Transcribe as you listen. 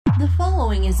The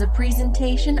following is a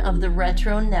presentation of the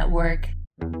Retro Network.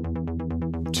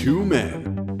 Two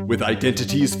men with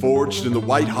identities forged in the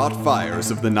white-hot fires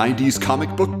of the 90s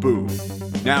comic book boom,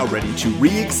 now ready to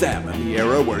re-examine the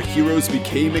era where heroes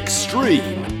became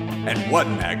extreme, and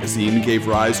one magazine gave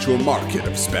rise to a market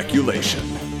of speculation.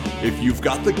 If you've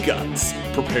got the guts,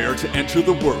 prepare to enter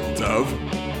the world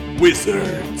of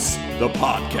Wizards, the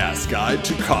podcast guide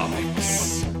to comics.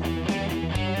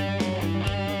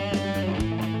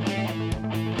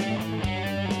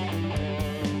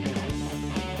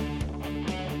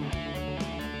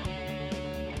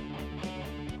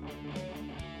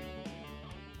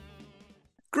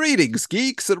 Greetings,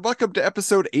 geeks, and welcome to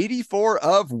episode 84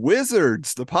 of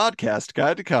Wizards, the podcast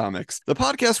guide to comics. The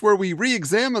podcast where we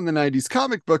re-examine the 90s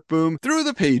comic book boom through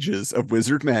the pages of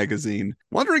Wizard magazine.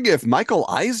 Wondering if Michael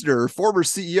Eisner, former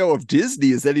CEO of Disney,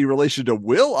 is any relation to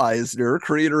Will Eisner,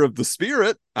 creator of The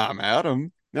Spirit? I'm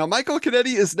Adam. Now, Michael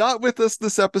Canetti is not with us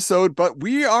this episode, but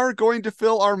we are going to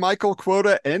fill our Michael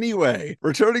quota anyway.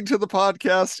 Returning to the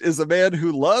podcast is a man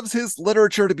who loves his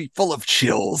literature to be full of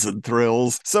chills and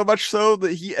thrills, so much so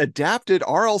that he adapted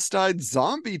R.L. Stein's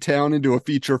Zombie Town into a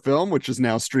feature film, which is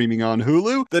now streaming on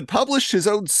Hulu, then published his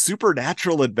own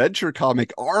supernatural adventure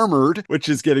comic, Armored, which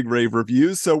is getting rave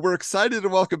reviews. So we're excited to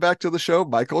welcome back to the show,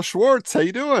 Michael Schwartz. How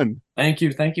you doing? Thank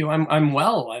you. I'm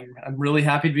well. I'm really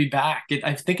happy to be back.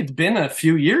 I think it's been a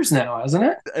few years now, hasn't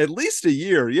it? At least a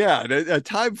year, yeah.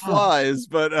 Time flies,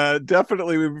 but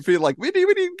definitely we feel like we need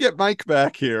to get Mike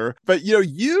back here. But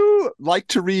you like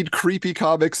to read creepy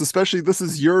comics, especially this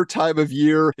is your time of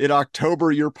year. In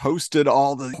October, you're posted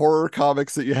all the horror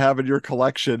comics that you have in your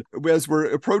collection. As we're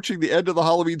approaching the end of the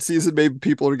Halloween season, maybe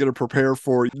people are going to prepare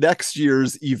for next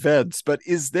year's events. But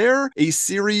is there a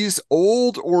series,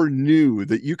 old or new,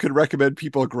 that you could recommend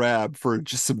people grab for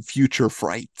just some future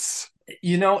frights?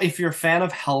 You know, if you're a fan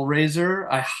of Hellraiser,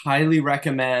 I highly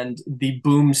recommend the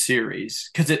Boom series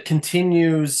because it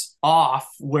continues off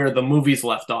where the movies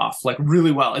left off, like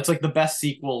really well. It's like the best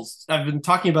sequels. I've been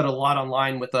talking about it a lot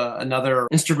online with another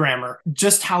Instagrammer,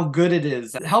 just how good it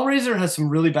is. Hellraiser has some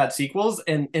really bad sequels,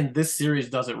 and this series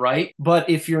does it right. But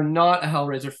if you're not a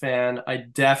Hellraiser fan, I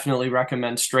definitely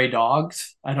recommend Stray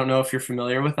Dogs. I don't know if you're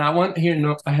familiar with that one. Here,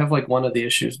 no, I have like one of the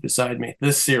issues beside me.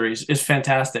 This series is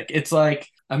fantastic. It's like,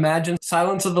 imagine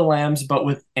Silence of the Lambs, but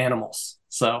with animals.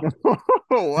 So,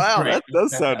 wow, that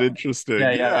does sound interesting.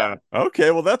 Yeah.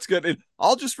 Okay, well, that's good. And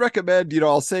I'll just recommend,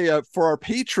 I'll say for our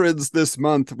patrons this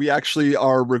month, we actually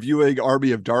are reviewing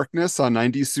Army of Darkness on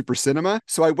 90s Super Cinema.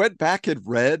 So I went back and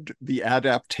read the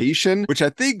adaptation, which I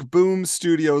think Boom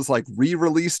Studios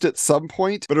re-released at some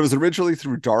point, but it was originally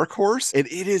through Dark Horse. And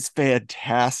it is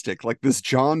fantastic. Like this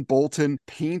John Bolton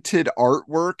painted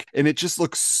artwork, and it just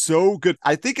looks so good.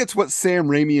 I think it's what Sam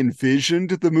Raimi envisioned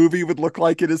the movie would look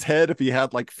like in his head if he had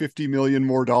like $50 million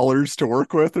more to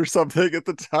work with or something at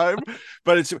the time.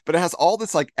 But it has all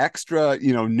this extra,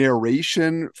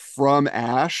 narration from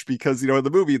Ash, because, in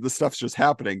the movie, the stuff's just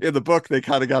happening. In the book, they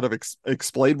kind of got to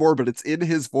explain more, but it's in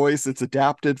his voice. It's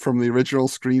adapted from the original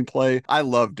screenplay. I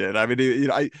loved it. I mean,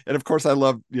 and of course I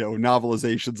love,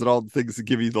 novelizations and all the things that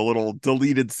give you the little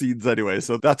deleted scenes anyway.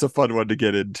 So that's a fun one to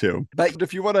get into. But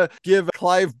if you want to give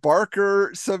Clive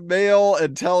Barker some mail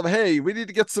and tell him, hey, we need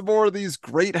to get some more of these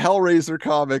great Hellraiser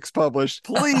comics published,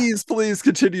 please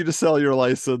continue to sell your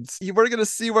license. We're going to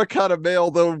see what kind of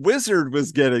mail the Wizard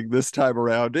was getting this time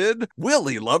around in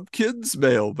Willie Lumpkin's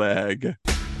mailbag.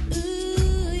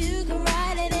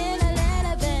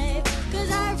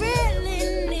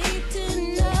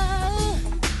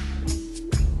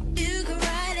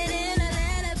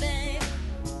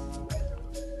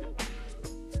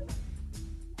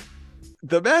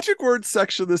 The magic words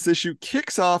section of this issue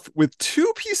kicks off with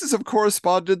two pieces of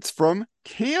correspondence from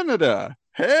Canada.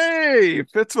 Hey,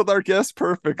 fits with our guest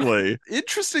perfectly.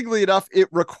 Interestingly enough, it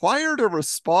required a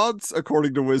response,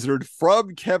 according to Wizard,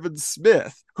 from Kevin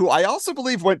Smith, who I also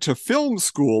believe went to film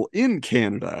school in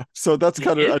Canada. So that's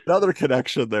kind of another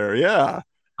connection there. Yeah.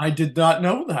 I did not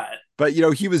know that. But,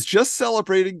 he was just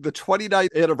celebrating the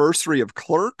 29th anniversary of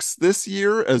Clerks this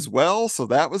year as well. So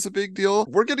that was a big deal.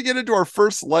 We're going to get into our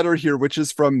first letter here, which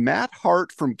is from Matt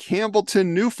Hart from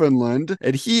Campbellton, Newfoundland.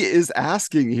 And he is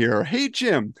asking here, hey,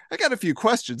 Jim, I got a few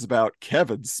questions about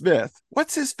Kevin Smith.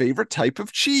 What's his favorite type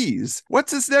of cheese?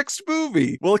 What's his next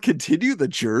movie? Will it continue the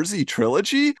Jersey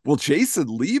trilogy? Will Jason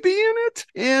Lee be in it?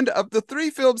 And of the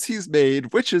 3 films he's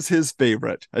made, which is his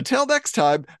favorite? Until next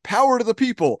time, power to the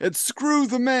people and screw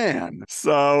the man. on.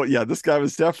 So yeah, this guy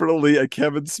was definitely a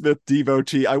Kevin Smith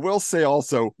devotee. I will say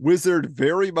also, Wizard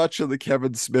very much in the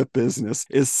Kevin Smith business.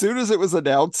 As soon as it was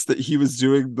announced that he was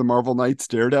doing the Marvel Knights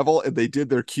Daredevil and they did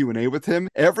their Q&A with him,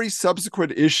 every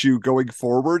subsequent issue going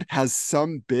forward has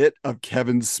some bit of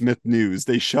Kevin Smith news.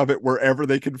 They shove it wherever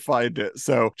they can find it.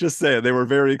 So just saying, they were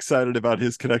very excited about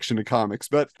his connection to comics.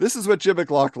 But this is what Jim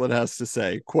McLaughlin has to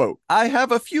say. Quote, I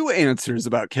have a few answers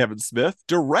about Kevin Smith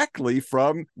directly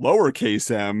from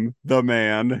lowercase m, the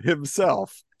man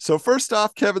himself. So first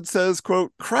off, Kevin says,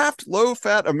 quote, Kraft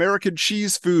low-fat American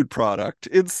cheese food product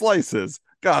in slices.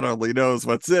 God only knows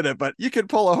what's in it, but you can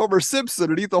pull a Homer Simpson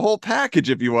and eat the whole package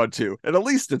if you want to. And at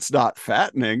least it's not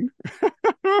fattening.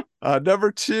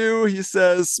 Number 2, he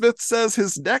says, Smith says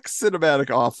his next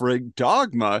cinematic offering,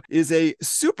 Dogma, is a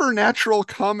supernatural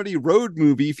comedy road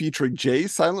movie featuring Jay,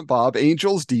 Silent Bob,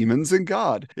 angels, demons, and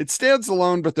God. It stands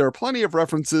alone, but there are plenty of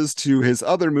references to his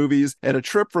other movies and a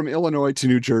trip from Illinois to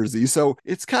New Jersey, so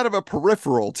it's kind of a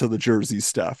peripheral to the Jersey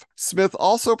stuff. Smith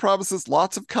also promises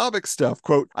lots of comic stuff.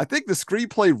 Quote, I think the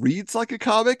screenplay reads like a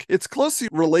comic. It's closely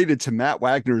related to Matt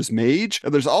Wagner's Mage,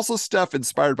 and there's also stuff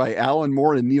inspired by Alan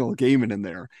Moore and Neil Gaiman in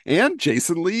there. And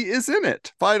Jason Lee is in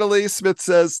it. Finally, Smith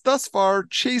says, thus far,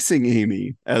 Chasing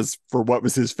Amy, as for what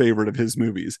was his favorite of his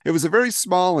movies. It was a very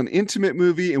small and intimate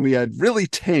movie, and we had really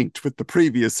tanked with the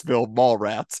previous film,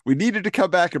 Mallrats. We needed to come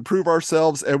back and prove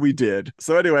ourselves, and we did.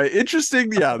 So anyway,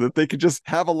 interesting, yeah, that they could just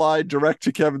have a line direct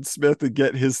to Kevin Smith and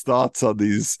get his thoughts on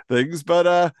these things.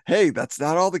 But hey, that's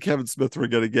not all the Kevin Smith we're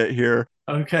going to get here.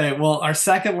 Okay, well, our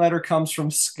second letter comes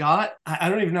from Scott. I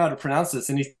don't even know how to pronounce this,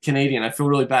 and he's Canadian. I feel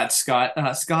really bad, Scott.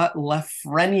 Scott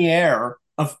Lafreniere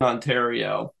of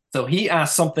Ontario. So he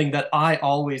asked something that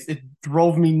it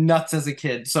drove me nuts as a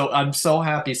kid. So I'm so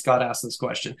happy Scott asked this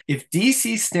question. If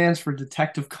DC stands for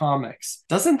Detective Comics,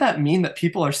 doesn't that mean that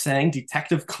people are saying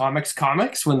Detective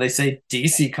Comics when they say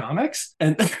DC Comics?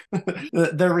 And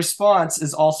their response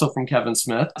is also from Kevin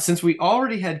Smith. Since we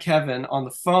already had Kevin on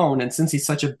the phone, and since he's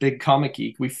such a big comic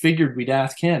geek, we figured we'd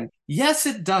ask him. Yes,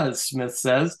 it does, Smith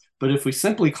says. But if we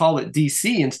simply call it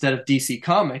DC instead of DC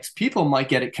Comics, people might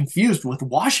get it confused with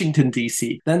Washington,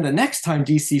 D.C. Then the next time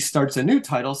DC starts a new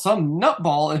title, some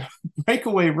nutball in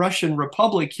breakaway Russian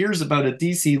Republic hears about a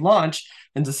DC launch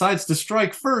and decides to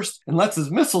strike first and lets his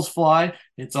missiles fly,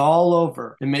 it's all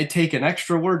over. It may take an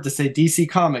extra word to say DC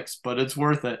Comics, but it's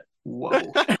worth it.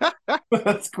 Whoa.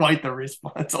 That's quite the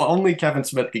response. Only Kevin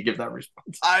Smith could give that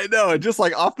response. I know, just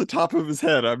like off the top of his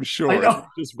head, I'm sure.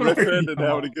 Just riffing and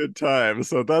having a good time.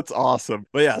 So that's awesome.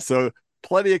 But yeah, so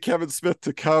plenty of Kevin Smith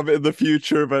to come in the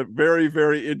future, but very,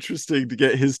 very interesting to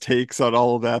get his takes on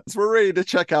all of that. So we're ready to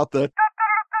check out the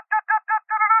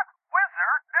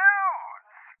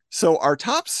So our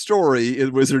top story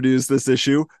in Wizard News this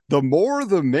issue, The More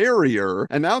the Merrier,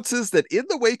 announces that in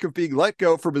the wake of being let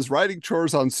go from his writing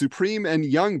chores on Supreme and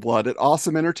Youngblood at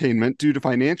Awesome Entertainment due to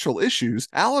financial issues,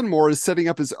 Alan Moore is setting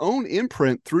up his own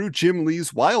imprint through Jim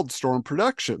Lee's Wildstorm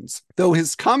Productions. Though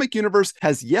his comic universe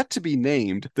has yet to be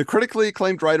named, the critically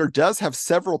acclaimed writer does have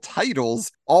several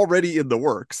titles already in the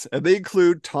works, and they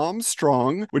include Tom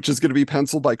Strong, which is going to be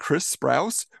penciled by Chris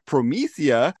Sprouse,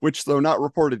 Promethea, which though not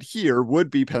reported here, would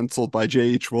be penciled by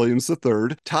J.H. Williams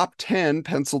III, Top 10,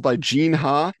 penciled by Gene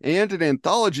Ha, and an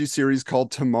anthology series called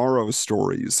Tomorrow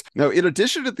Stories. Now, in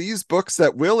addition to these books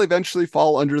that will eventually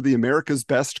fall under the America's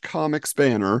Best Comics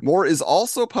banner, Moore is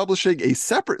also publishing a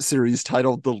separate series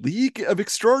titled The League of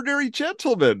Extraordinary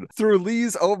Gentlemen through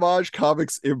Lee's Homage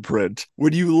Comics imprint.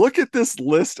 When you look at this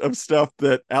list of stuff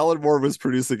that Alan Moore was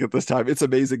producing at this time, it's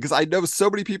amazing, because I know so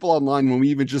many people online, when we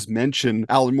even just mention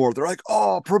Alan Moore, they're like,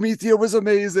 oh, Promethea was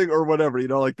amazing, or whatever, you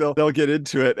know, like they'll get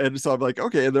into it. And so I'm like,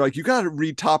 okay, and they're like, you got to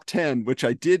read Top 10, which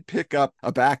I did pick up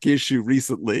a back issue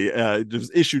recently. It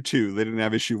was issue 2. They didn't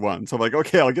have issue 1. So I'm like,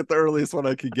 okay, I'll get the earliest one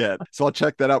I can get. So I'll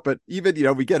check that out. But even, you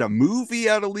know, we get a movie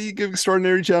out of League of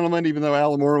Extraordinary Gentlemen, even though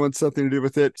Alan Moore wants something to do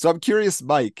with it. So I'm curious,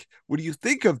 Mike, what do you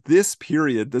think of this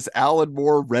period, this Alan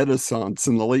Moore renaissance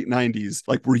in the late 90s?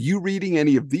 Like, were you reading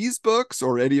any of these books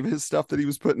or any of his stuff that he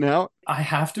was putting out? I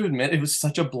have to admit, it was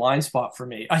such a blind spot for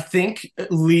me. I think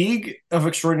League of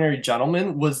Extraordinary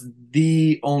Gentlemen was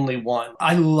the only one.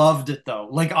 I loved it, though.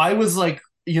 Like, I was like,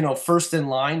 you know, first in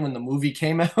line when the movie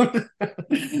came out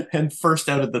and first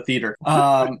out of the theater.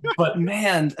 But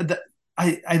man,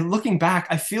 I looking back,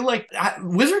 I feel like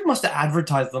Wizard must have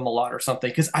advertised them a lot or something,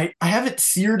 because I have it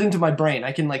seared into my brain.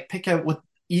 I can like pick out what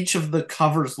each of the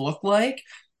covers look like.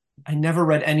 I never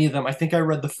read any of them. I think I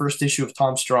read the first issue of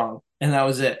Tom Strong, and that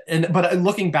was it. But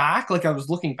looking back, like I was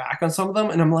looking back on some of them,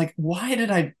 and I'm like, why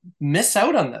did I miss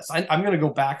out on this? I'm going to go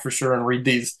back for sure and read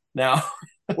these now.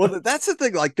 Well, that's the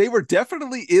thing. Like, they were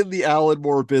definitely in the Alan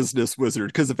Moore business, Wizard,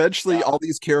 because eventually all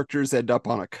these characters end up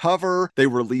on a cover. They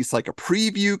release like a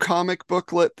preview comic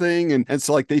booklet thing. And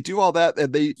so like they do all that.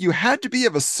 And you had to be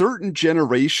of a certain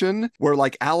generation where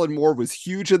like Alan Moore was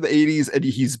huge in the 80s and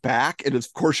he's back. And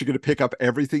of course, you're going to pick up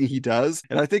everything he does.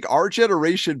 And I think our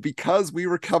generation, because we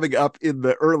were coming up in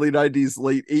the early 90s,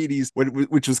 late 80s,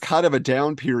 which was kind of a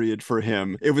down period for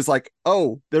him, it was like,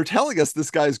 oh, they're telling us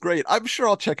this guy's great. I'm sure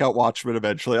I'll check out Watchmen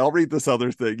eventually. I'll read this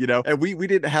other thing, you know? And we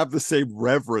didn't have the same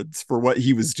reverence for what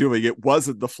he was doing. It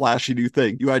wasn't the flashy new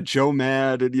thing. You had Joe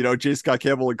Mad and, you know, J. Scott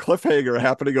Campbell and Cliffhanger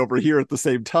happening over here at the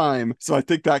same time. So I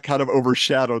think that kind of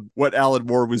overshadowed what Alan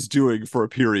Moore was doing for a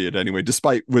period anyway,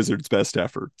 despite Wizard's best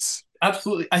efforts.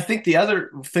 Absolutely. I think the other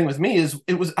thing with me is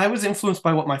I was influenced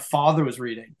by what my father was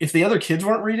reading. If the other kids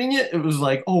weren't reading it, it was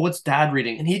like, oh, what's dad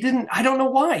reading? And he didn't, I don't know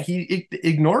why. He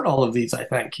ignored all of these, I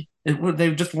think.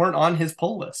 They just weren't on his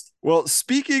pull list. Well,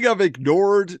 speaking of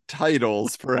ignored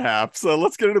titles, perhaps,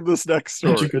 let's get into this next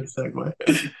story. Such a good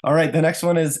segue. All right, the next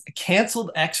one is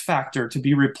canceled X Factor to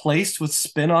be replaced with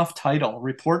spin-off title.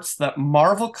 Reports that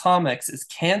Marvel Comics is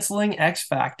canceling X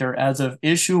Factor as of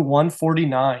issue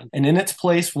 149, and in its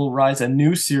place will rise a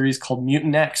new series called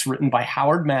Mutant X, written by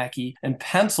Howard Mackie and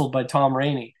penciled by Tom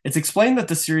Rainey. It's explained that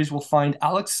the series will find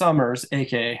Alex Summers,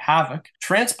 aka Havoc,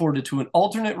 transported to an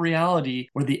alternate reality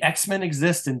where the X-Men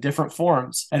exist in different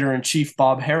forms. Editor-in-Chief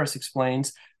Bob Harris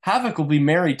explains, Havoc will be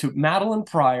married to Madeline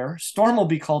Pryor. Storm will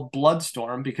be called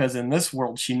Bloodstorm because in this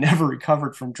world she never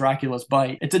recovered from Dracula's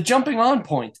bite. It's a jumping on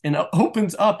point and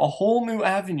opens up a whole new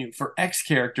avenue for X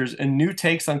characters and new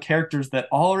takes on characters that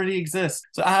already exist.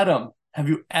 So Adam, have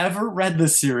you ever read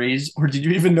this series, or did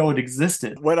you even know it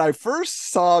existed? When I first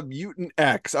saw Mutant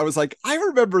X, I was like, I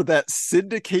remember that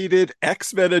syndicated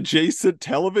X-Men adjacent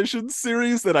television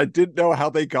series that I didn't know how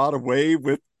they got away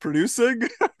with producing.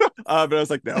 But I was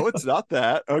like, no, it's not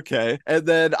that. Okay. And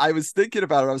then I was thinking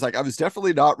about it. I was like, I was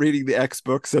definitely not reading the X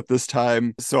books at this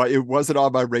time. So it wasn't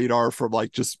on my radar from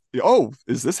like just, oh,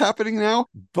 is this happening now?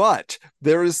 But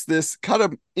there is this kind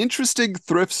of interesting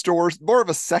thrift store, more of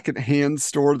a secondhand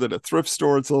store than a thrift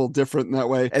store. It's a little different in that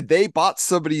way. And they bought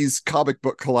somebody's comic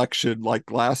book collection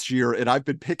like last year, and I've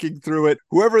been picking through it.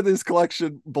 Whoever this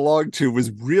collection belonged to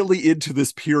was really into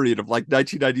this period of like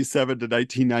 1997 to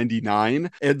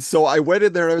 1999. And so I went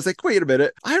in there and I was like, wait a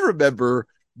minute, I remember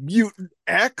Mutant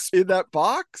X in that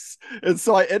box. And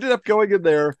so I ended up going in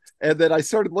there and then I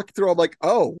started looking through. I'm like,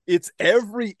 oh, it's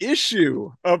every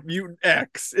issue of Mutant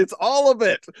X. It's all of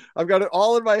it. I've got it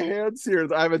all in my hands here.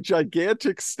 I have a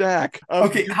gigantic stack.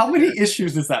 Okay, how many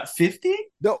issues is that? 50?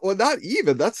 No, well, not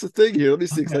even. That's the thing here. Let me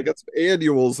see. Okay. I got some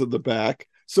annuals in the back.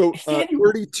 So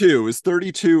 32 is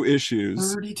 32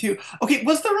 issues. 32. Okay,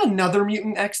 was there another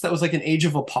Mutant X that was like an Age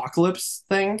of Apocalypse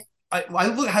thing?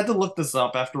 I had to look this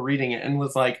up after reading it and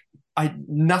was like,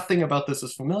 nothing about this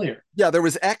is familiar. Yeah, there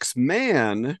was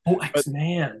X-Man. Oh,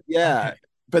 X-Man. Yeah. Okay.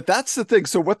 But that's the thing.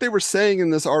 So what they were saying in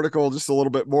this article, just a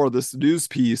little bit more, this news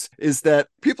piece, is that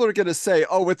people are going to say,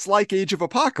 oh, it's like Age of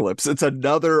Apocalypse. It's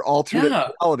another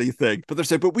alternate reality thing. But they're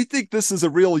saying, but we think this is a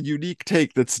real unique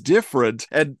take that's different.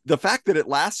 And the fact that it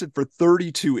lasted for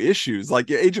 32 issues, like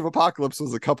Age of Apocalypse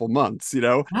was a couple months, you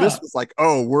know? Yeah. This was like,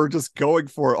 oh, we're just going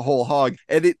for a whole hog.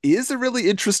 And it is a really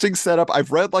interesting setup.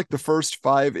 I've read like the first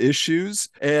 5 issues.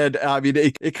 And I mean,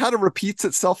 it kind of repeats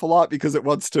itself a lot because it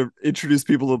wants to introduce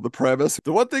people to the premise.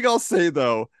 The one thing I'll say,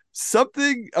 though,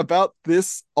 something about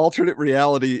this alternate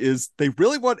reality is they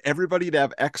really want everybody to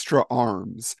have extra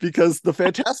arms because the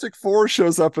Fantastic Four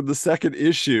shows up in the second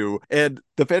issue and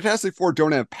the Fantastic Four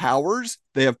don't have powers.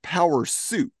 They have power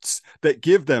suits that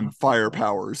give them fire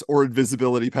powers or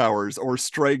invisibility powers or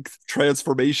strength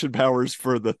transformation powers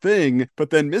for the Thing. But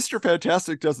then Mr.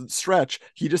 Fantastic doesn't stretch.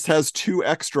 He just has 2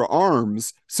 extra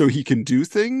arms so he can do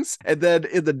things. And then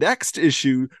in the next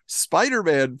issue,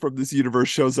 Spider-Man from this universe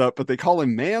shows up, but they call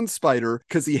him Man Spider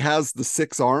because he has the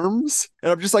 6 arms.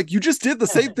 And I'm just like, you just did the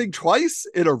same thing twice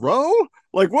in a row?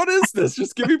 Like, what is this?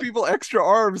 Just giving people extra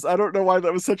arms. I don't know why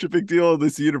that was such a big deal in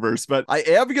this universe, but I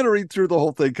am going to read through the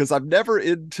whole thing because I'm never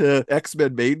into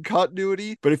X-Men main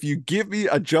continuity. But if you give me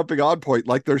a jumping on point,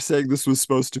 like they're saying this was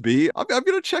supposed to be, I'm going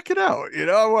to check it out. You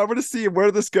know, I'm going to see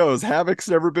where this goes. Havoc's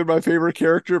never been my favorite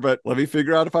character, but let me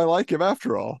figure out if I like him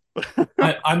after all.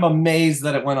 I'm amazed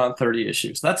that it went on 30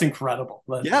 issues. That's incredible.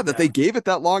 That they gave it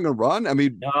that long a run. I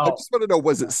mean, I just want to know,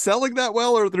 was it selling that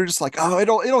well, or they're just like, oh,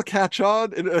 it'll catch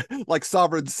on, like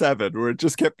Sovereign 7, where it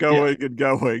just kept going and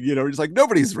going. You know, just like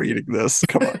nobody's reading this.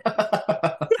 Come on.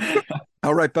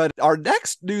 All right, but our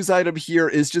next news item here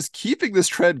is just keeping this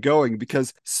trend going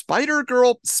because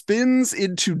Spider-Girl spins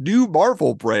into new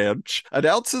Marvel branch,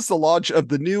 announces the launch of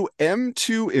the new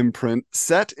M2 imprint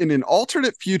set in an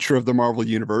alternate future of the Marvel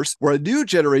Universe where a new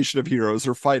generation of heroes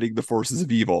are fighting the forces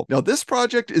of evil. Now, this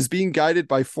project is being guided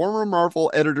by former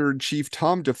Marvel editor-in-chief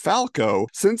Tom DeFalco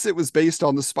since it was based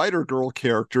on the Spider-Girl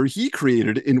character he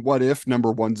created in What If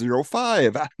number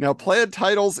 105. Now, planned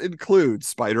titles include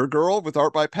Spider-Girl with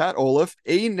art by Pat Olliffe,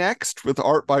 A Next with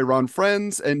art by Ron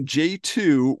Frenz, and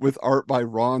J2 with art by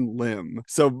Ron Lim.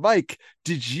 So, Mike,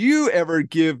 did you ever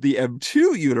give the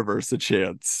M2 universe a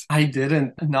chance? I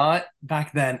didn't. Not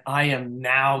back then. I am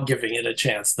now giving it a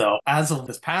chance, though. As of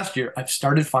this past year, I've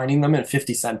started finding them in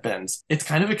 50-cent bins. It's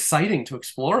kind of exciting to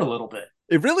explore a little bit.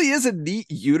 It really is a neat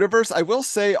universe. I will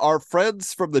say our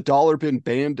friends from the Dollar Bin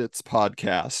Bandits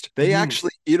podcast, they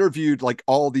actually interviewed like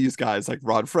all these guys like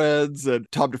Ron Frenz and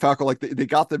Tom DeFalco. Like they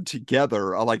got them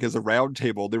together like as a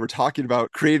roundtable. They were talking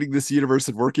about creating this universe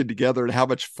and working together and how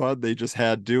much fun they just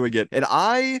had doing it. And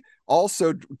I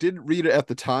also didn't read it at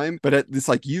the time, but at this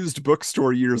like used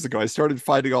bookstore years ago, I started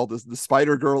finding all the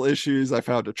Spider-Girl issues. I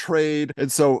found a trade. And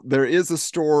so there is a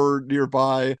store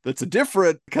nearby that's a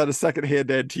different kind of secondhand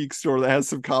antique store that has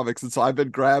some comics. And so I've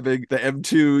been grabbing the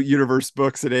M2 universe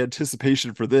books in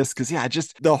anticipation for this. Cause yeah,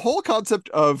 just the whole concept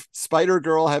of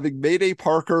Spider-Girl having Mayday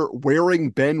Parker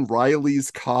wearing Ben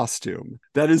Reilly's costume.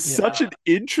 That is such an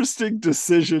interesting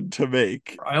decision to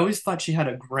make. I always thought she had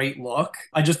a great look.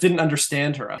 I just didn't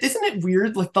understand her. Isn't it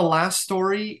weird? Like the last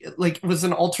story, like was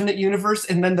an alternate universe,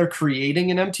 and then they're creating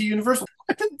an empty universe.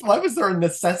 Why was there a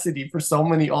necessity for so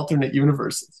many alternate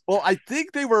universes? Well, I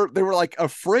think they were like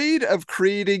afraid of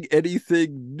creating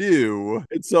anything new,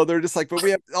 and so they're just like, but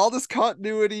we have all this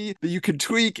continuity that you can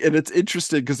tweak, and it's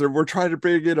interesting because we're trying to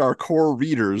bring in our core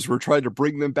readers. We're trying to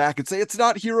bring them back and say it's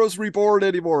not Heroes Reborn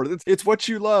anymore. It's what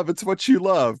you love. It's what you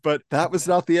love. But that was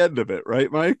not the end of it,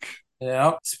 right, Mike?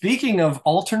 Yeah. Speaking of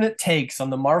alternate takes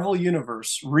on the Marvel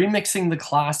Universe, Remixing the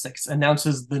Classics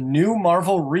announces the new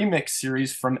Marvel Remix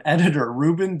series from editor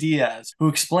Ruben Diaz, who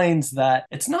explains that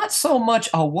it's not so much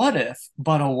a what if,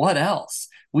 but a what else.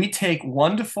 We take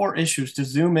 1 to 4 issues to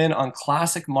zoom in on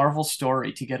classic Marvel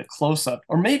story to get a close-up,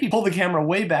 or maybe pull the camera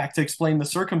way back to explain the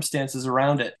circumstances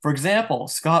around it. For example,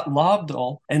 Scott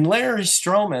Lobdell and Larry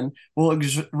Stroman will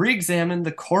re-examine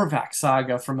the Korvac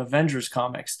saga from Avengers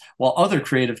comics, while other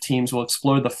creative teams will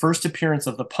explore the first appearance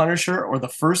of the Punisher or the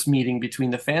first meeting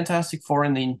between the Fantastic Four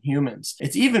and the Inhumans.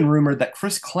 It's even rumored that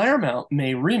Chris Claremont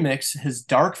may remix his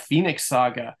Dark Phoenix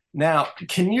saga. Now,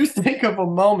 can you think of a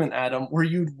moment, Adam, where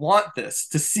you'd want this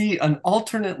to see an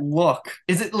alternate look?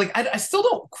 Is it like I still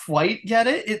don't quite get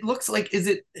it. It looks like is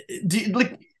it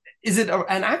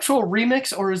an actual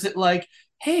remix, or is it like,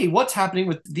 hey, what's happening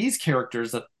with these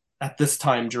characters at this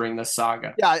time during this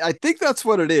saga? Yeah, I think that's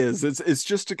what it is. It's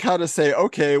just to kind of say,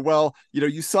 okay, well,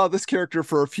 you saw this character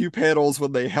for a few panels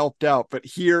when they helped out, but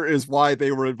here is why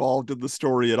they were involved in the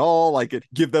story at all. Like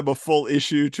give them a full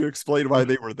issue to explain why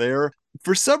they were there.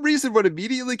 For some reason, what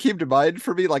immediately came to mind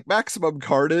for me, like Maximum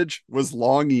Carnage was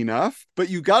long enough, but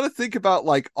you got to think about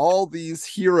like all these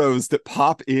heroes that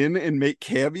pop in and make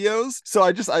cameos. So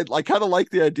I kind of like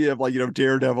the idea of like,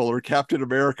 Daredevil or Captain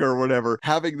America or whatever,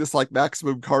 having this like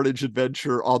Maximum Carnage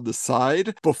adventure on the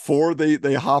side before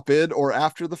they hop in or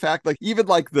after the fact, like even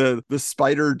like the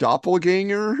spider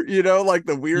doppelganger, like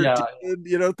the weird,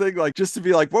 thing, like just to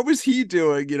be like, what was he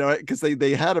doing? Because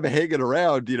they had him hanging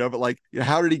around, but like,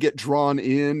 how did he get drawn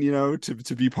in,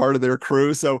 to be part of their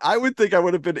crew? So I would think I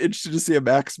would have been interested to see a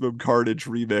Maximum Carnage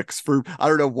remix for, I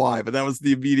don't know why, but that was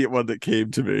the immediate one that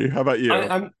came to me. How about you?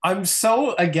 I'm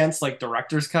so against like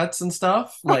director's cuts and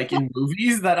stuff like in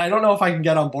movies that I don't know if I can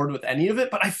get on board with any of it,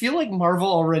 but I feel like Marvel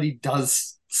already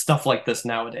does stuff like this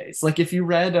nowadays. Like if you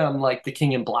read like The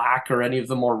King in Black or any of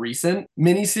the more recent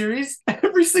miniseries,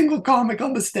 every single comic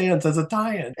on the stands has a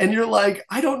tie-in. And you're like,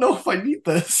 I don't know if I need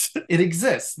this. It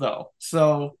exists though.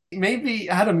 So maybe,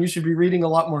 Adam, you should be reading a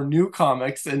lot more new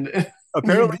comics and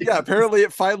apparently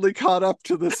it finally caught up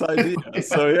to this idea.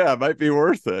 So yeah, it might be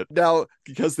worth it. Now,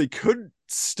 because they couldn't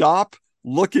stop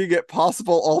looking at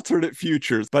possible alternate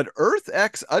futures, but Earth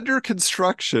X Under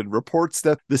Construction reports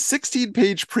that the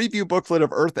 16-page preview booklet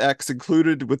of Earth X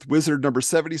included with Wizard number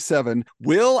 77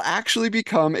 will actually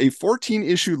become a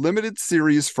 14-issue limited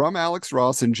series from Alex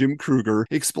Ross and Jim Krueger,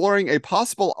 exploring a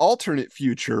possible alternate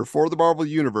future for the Marvel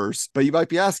Universe. But you might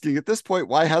be asking at this point,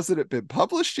 why hasn't it been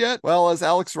published yet? Well, as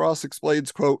Alex Ross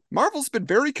explains, quote, Marvel's been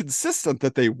very consistent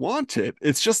that they want it.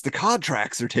 It's just the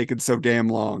contracts are taking so damn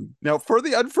long. Now, for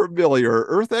the unfamiliar, here,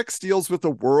 Earth X deals with a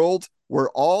world where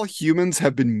all humans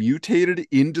have been mutated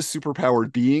into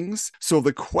superpowered beings. So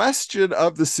the question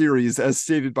of the series, as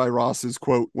stated by Ross, is,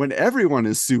 quote, when everyone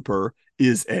is super,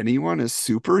 is anyone a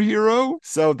superhero?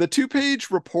 So the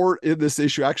 2-page report in this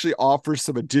issue actually offers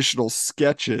some additional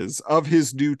sketches of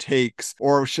his new takes,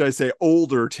 or should I say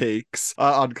older takes,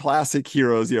 on classic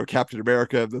heroes, Captain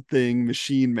America, The Thing,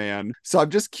 Machine Man. So I'm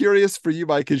just curious for you,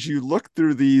 Mike, as you look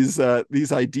through these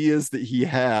ideas that he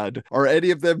had, are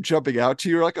any of them jumping out to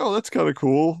you? You're like, oh, that's kind of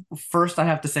cool. First, I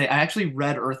have to say, I actually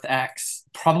read Earth X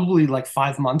probably like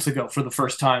 5 months ago for the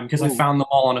first time because I found them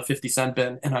all on a 50-cent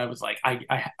bin, and I was like,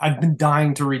 I've been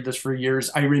dying to read this for years.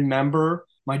 I remember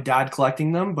my dad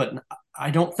collecting them, but I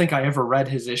don't think I ever read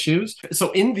his issues.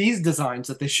 So in these designs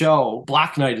that they show,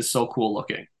 Black Knight is so cool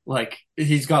looking. Like,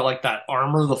 he's got like that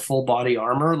armor, the full body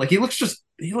armor. Like, he looks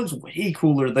way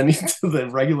cooler than the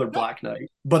regular Black Knight.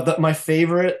 But my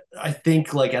favorite, I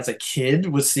think, like as a kid,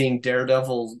 was seeing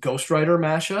Daredevil Ghost Rider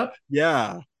mashup.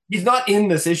 Yeah. He's not in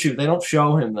this issue. They don't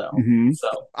show him, though. Mm-hmm. So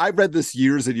I read this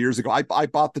years and years ago. I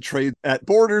bought the trade at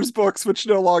Borders Books, which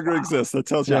no longer exists. That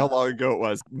tells you how long ago it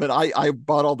was. But I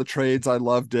bought all the trades. I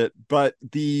loved it. But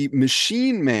the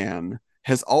Machine Man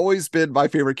has always been my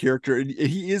favorite character. And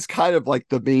he is kind of like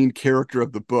the main character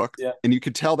of the book. Yeah. And you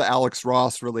can tell that Alex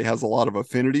Ross really has a lot of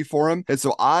affinity for him. And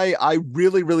so I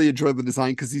really, really enjoy the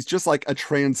design because he's just like a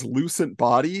translucent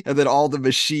body. And then all the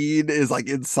machine is like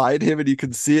inside him and you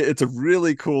can see it. It's a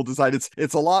really cool design.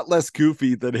 It's a lot less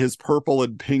goofy than his purple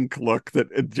and pink look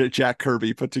that Jack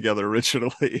Kirby put together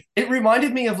originally. It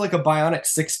reminded me of like a Bionic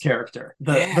 6 character,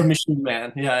 the Machine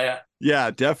Man. Yeah.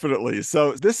 Yeah, definitely.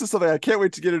 So this is something I can't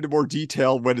wait to get into more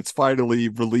detail when it's finally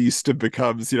released and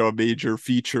becomes, a major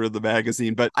feature in the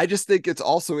magazine. But I just think it's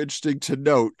also interesting to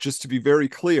note, just to be very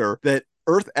clear, that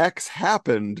Earth X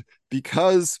happened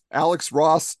because Alex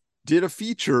Ross did a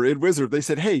feature in Wizard. They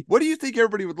said, hey, what do you think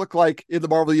everybody would look like in the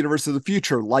Marvel Universe of the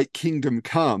future? Like Kingdom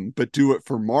Come, but do it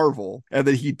for Marvel. And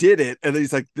then he did it. And then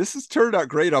he's like, this has turned out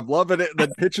great. I'm loving it. And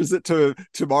then pitches it to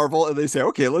Marvel. And they say,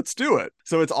 okay, let's do it.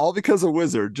 So it's all because of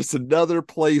Wizard. Just another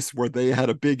place where they had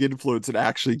a big influence in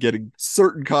actually getting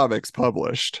certain comics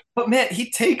published. But man, he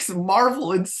takes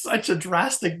Marvel in such a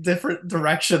drastic different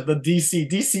direction than DC.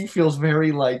 DC feels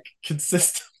very like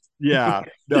consistent. Yeah,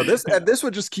 no, this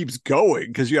one just keeps going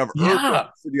because you have Earth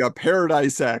X and you have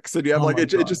Paradise X and you have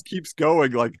it just keeps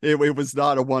going. Like it was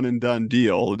not a one and done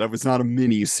deal. That was not a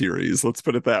mini series. Let's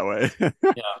put it that way.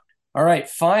 Yeah. All right.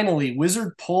 Finally,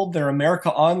 Wizard pulled their America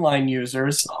Online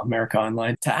users, America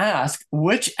Online, to ask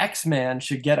which X-Man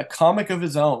should get a comic of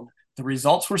his own. The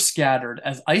results were scattered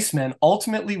as Iceman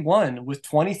ultimately won with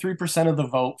 23% of the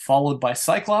vote, followed by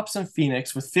Cyclops and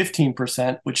Phoenix with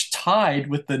 15%, which tied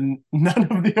with the none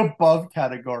of the above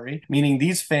category, meaning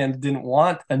these fans didn't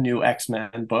want a new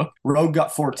X-Men book. Rogue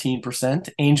got 14%,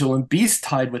 Angel and Beast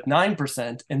tied with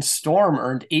 9%, and Storm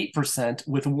earned 8%,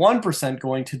 with 1%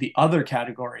 going to the other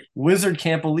category. Wizard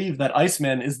can't believe that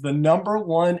Iceman is the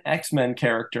 #1 X-Men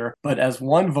character, but as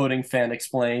one voting fan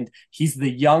explained, he's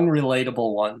the young,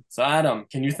 relatable one. So Adam,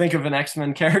 can you think of an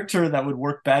X-Men character that would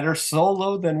work better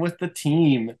solo than with the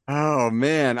team? Oh,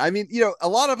 man. I mean, a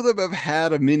lot of them have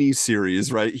had a mini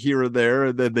series right here or there,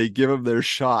 and then they give them their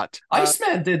shot.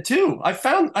 Iceman did too. I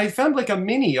found like a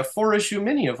 4-issue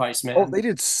mini of Iceman. Oh, they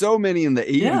did so many in the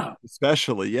 80s,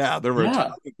 especially. Yeah, there were a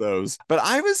ton of those. But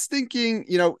I was thinking,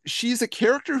 she's a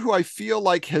character who I feel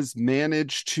like has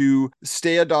managed to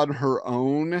stand on her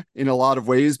own in a lot of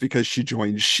ways because she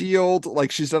joined S.H.I.E.L.D.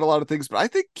 Like, she's done a lot of things, but I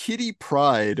think Kitty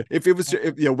Pryde, if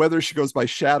whether she goes by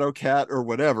Shadowcat or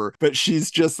whatever, but she's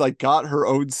just like got her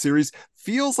own series,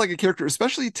 feels like a character,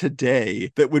 especially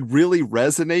today, that would really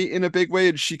resonate in a big way,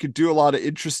 and she could do a lot of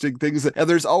interesting things. And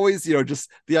there's always,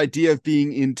 just the idea of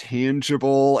being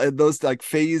intangible and those like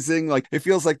phasing, like it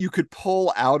feels like you could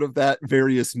pull out of that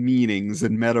various meanings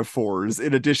and metaphors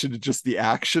in addition to just the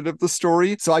action of the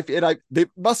story. So they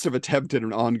must have attempted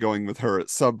an ongoing with her at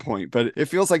some point, but it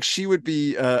feels like she would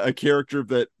be a character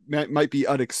that might be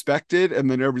unexpected,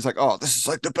 and then everybody's like, oh, this is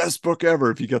like the best book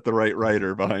ever if you get the right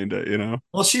writer behind it.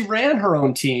 Well, she ran her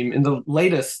own team in the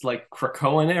latest like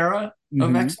Krakoan era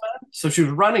of X-Men, so she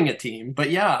was running a team. But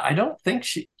I don't think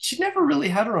she never really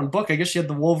had her own book. I guess she had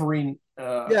the Wolverine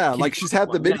like she's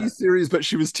had the mini series, but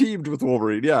she was teamed with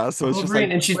Wolverine. So it's Wolverine, just like,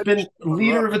 and she's been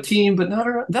leader of a team, but not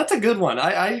her. That's a good one.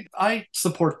 I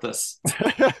support this.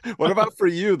 What about for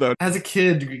you though? As a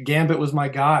kid, Gambit was my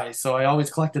guy, so I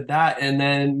always collected that. And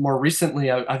then more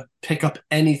recently, I pick up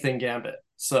anything Gambit.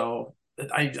 So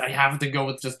I have to go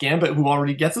with just Gambit, who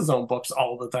already gets his own books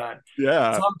all the time. Yeah,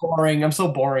 it's not boring. I'm so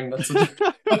boring. That's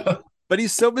but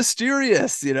he's so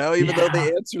mysterious, even though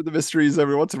they answer the mysteries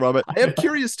every once in a while. But I am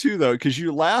curious too, though, because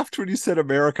you laughed when you said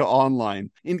America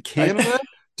Online. In Canada,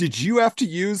 did you have to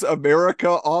use America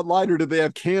Online, or did they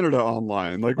have Canada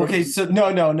Online? Okay, so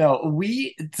no.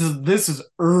 This is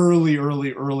early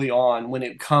on when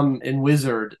it come in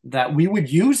Wizard that we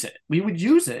would use it.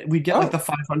 We'd get like the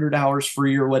 500 hours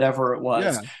free or whatever it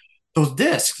was. Yeah. Those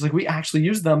discs, like we actually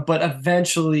used them, but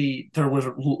eventually there was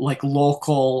like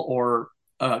local or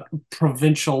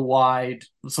provincial wide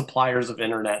suppliers of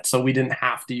internet, so we didn't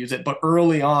have to use it. But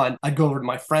early on, I'd go over to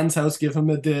my friend's house, give him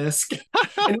a disc,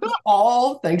 and it was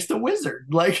all thanks to Wizard.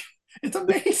 Like, it's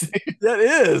amazing. That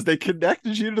is, they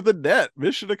connected you to the net.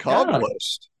 Mission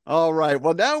accomplished. All right.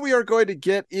 Well, now we are going to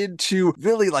get into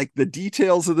really like the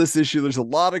details of this issue. There's a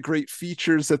lot of great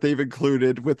features that they've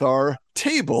included with our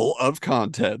table of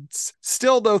contents.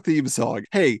 Still no theme song.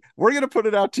 Hey, we're going to put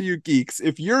it out to you geeks.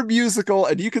 If you're musical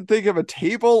and you can think of a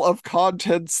table of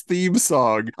contents theme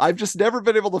song, I've just never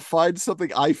been able to find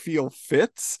something I feel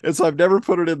fits. And so I've never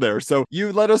put it in there. So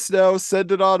you let us know,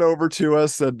 send it on over to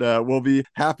us, and we'll be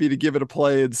happy to give it a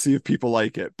play and see if people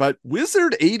like it. But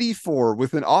Wizard 84,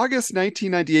 with an August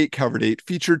 1998 cover date,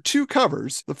 featured two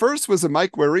covers. The first was a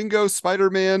Mike Wieringo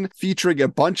Spider-Man featuring a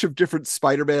bunch of different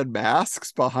Spider-Man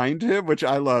masks behind him, which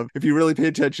I love. If you really pay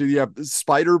attention, you have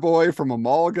Spider-Boy from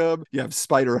Amalgam, you have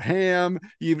Spider-Ham,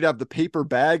 you even have the paper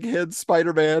bag head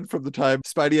Spider-Man from the time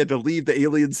Spidey had to leave the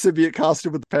alien symbiote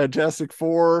costume with the Fantastic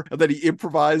Four, and then he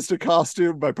improvised a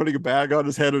costume by putting a bag on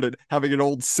his head and having an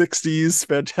old 60s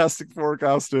Fantastic Four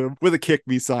costume with a Kick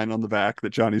Me sign on the back that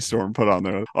Johnny Storm put on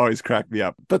there. Always cracked me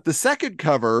up. But the second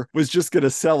cover was just going to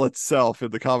sell itself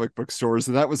in the comic book stores,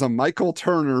 and that was a Michael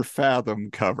Turner Fathom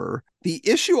cover. The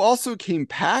issue also came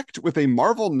packed with a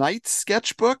Marvel Knights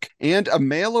sketchbook and a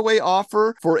mail-away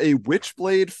offer for a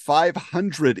Witchblade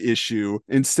 500 issue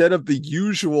instead of the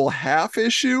usual half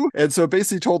issue. And so it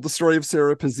basically told the story of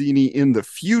Sarah Pazzini in the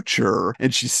future,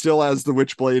 and she still has the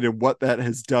Witchblade and what that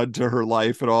has done to her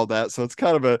life and all that. So it's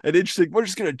kind of an interesting, we're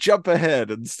just going to jump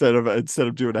ahead instead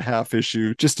of doing a half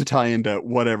issue just to tie into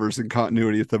whatever's in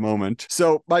continuity at the moment.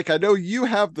 So, Mike, I know you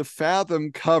have the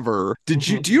Fathom cover. Do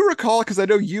you recall, because I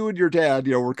know you and your dad,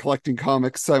 were collecting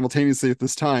comics simultaneously at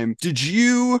this time. Did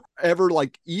you ever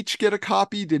each get a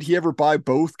copy? Did he ever buy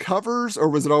both covers, or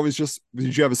was it always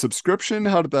did you have a subscription?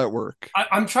 How did that work?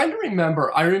 I'm trying to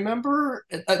remember. I remember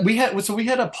we had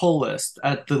a pull list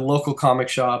at the local comic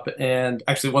shop, and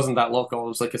actually it wasn't that local. It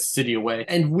was like a city away.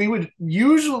 And we would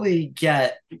usually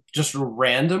get just a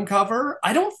random cover.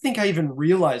 I don't think I even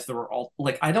realized there were all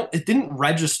it didn't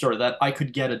register that I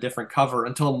could get a different cover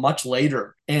until much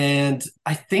later. And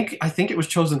I think it was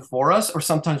chosen for us, or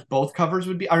sometimes both covers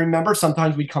would be. I remember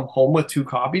sometimes we'd come home with two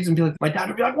copies and be like, my dad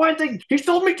would be like, why he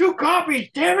sold me two copies,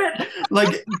 damn it.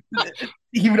 Like,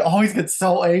 he would always get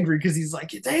so angry because he's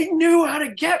like, they knew how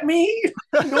to get me.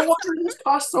 No wonder this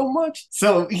cost so much.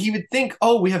 So he would think,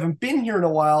 oh, we haven't been here in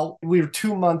a while. We were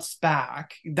 2 months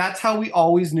back. That's how we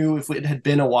always knew if it had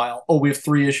been a while. Oh, we have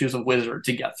 3 issues of Wizard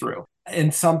to get through.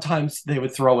 And sometimes they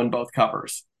would throw in both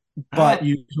covers. But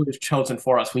usually it's chosen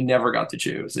for us. We never got to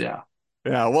choose. Yeah.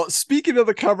 Yeah. Well, speaking of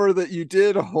the cover that you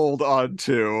did hold on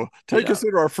to, take us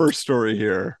into our first story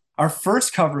here. Our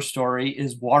first cover story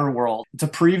is Waterworld. It's a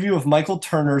preview of Michael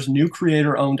Turner's new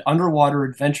creator-owned underwater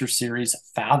adventure series,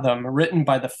 Fathom, written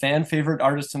by the fan-favorite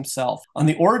artist himself. On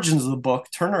the origins of the book,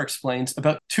 Turner explains,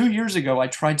 about 2 years ago, I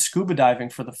tried scuba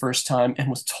diving for the first time and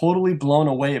was totally blown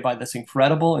away by this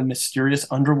incredible and mysterious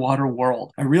underwater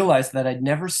world. I realized that I'd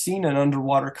never seen an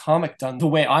underwater comic done the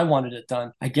way I wanted it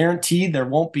done. I guarantee there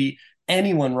won't be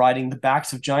anyone riding the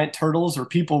backs of giant turtles or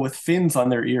people with fins on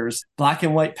their ears. Black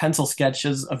and white pencil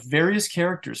sketches of various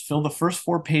characters fill the first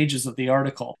 4 pages of the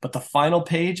article, but the final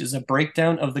page is a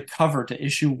breakdown of the cover to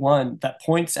issue 1 that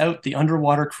points out the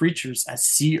underwater creatures as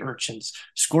sea urchins,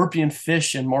 scorpion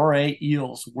fish, and moray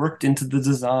eels worked into the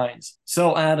designs.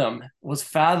 So, Adam, was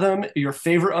Fathom your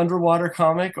favorite underwater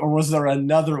comic, or was there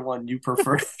another one you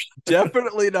preferred?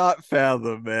 Definitely not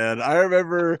Fathom, man. I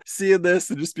remember seeing this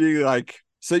and just being like,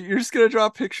 so you're just going to draw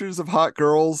pictures of hot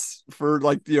girls for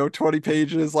 20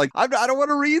 pages? I don't want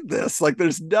to read this.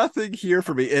 There's nothing here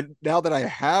for me. And now that I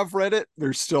have read it,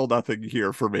 there's still nothing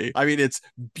here for me. I mean, it's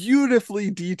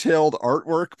beautifully detailed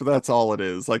artwork, but that's all it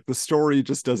is. The story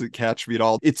just doesn't catch me at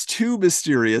all. It's too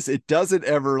mysterious. It doesn't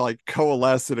ever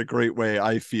coalesce in a great way,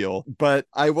 I feel. But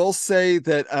I will say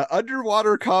that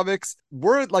underwater comics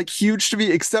weren't huge to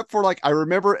me, except for I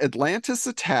remember Atlantis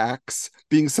Attacks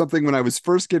being something when I was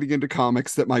first getting into comics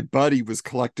comics that my buddy was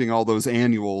collecting all those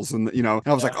annuals, and and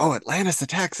I was like, oh, Atlantis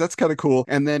Attacks, that's kind of cool.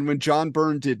 And then when John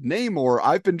Byrne did Namor,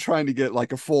 I've been trying to get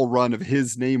like a full run of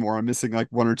his Namor. I'm missing like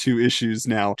 1 or 2 issues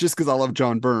now, just because I love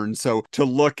John Byrne. So to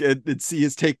look at and see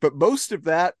his take, but most of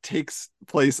that takes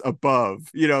place above,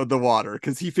 the water,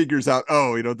 because he figures out,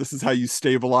 this is how you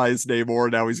stabilize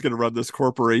Namor. Now he's going to run this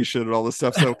corporation and all this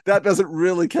stuff. So that doesn't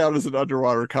really count as an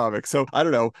underwater comic. So I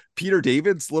don't know. Peter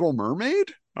David's Little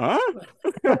Mermaid? Huh?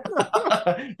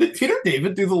 Did Peter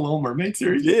David do the Little Mermaid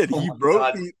series? He did. He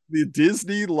wrote the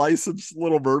Disney licensed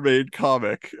Little Mermaid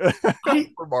comic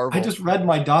for Marvel. I just read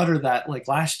my daughter that like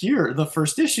last year, the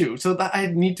first issue. So that I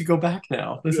need to go back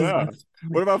now.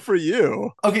 What about for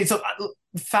you? Okay, so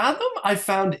Fathom I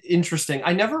found interesting.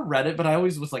 I never read it, but I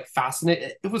always was like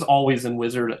fascinated. It was always in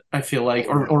Wizard, I feel like,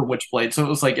 or Witchblade. So it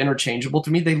was like interchangeable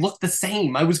to me. They looked the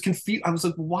same. I was confused. I was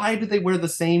like, why do they wear the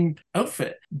same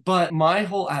outfit? But my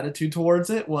whole attitude towards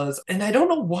it was, and I don't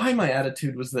know why my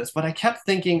attitude was this, but I kept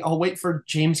thinking, I'll wait for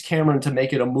James Cameron to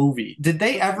make it a movie. Did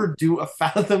they ever do a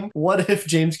Fathom? What if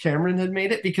James Cameron had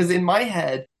made it? Because in my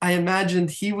head, I imagined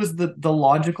he was the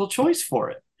logical choice for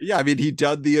it. Yeah, I mean, he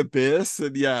done The Abyss,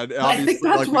 and I think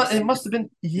that's what it must have been.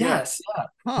 Yes, yeah.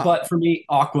 Huh. But for me,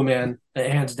 Aquaman,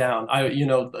 hands down.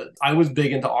 I was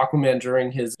big into Aquaman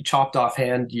during his chopped off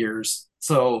hand years.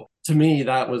 So to me,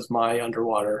 that was my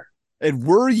underwater. And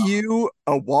were you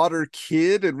a water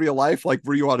kid in real life? Like,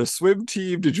 were you on a swim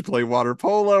team? Did you play water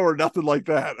polo or nothing like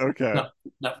that? Okay.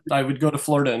 No. I would go to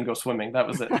Florida and go swimming. That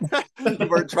was it. You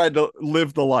weren't trying to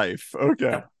live the life.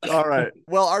 Okay. All right.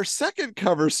 Well, our second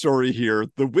cover story here,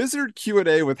 the Wizard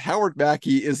Q&A with Howard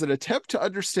Mackie, is an attempt to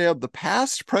understand the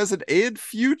past, present, and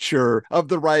future of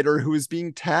the writer who is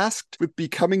being tasked with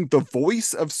becoming the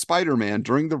voice of Spider-Man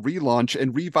during the relaunch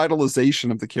and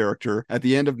revitalization of the character at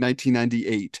the end of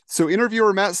 1998. So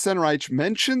interviewer Matt Senreich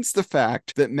mentions the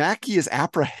fact that Mackie is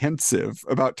apprehensive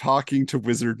about talking to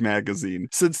Wizard Magazine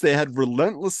since they had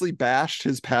relentlessly bashed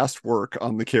his past work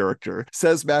on the character.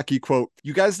 Says Mackie, quote,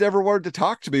 "You guys never wanted to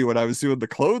talk to me when I was doing the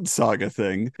Clone Saga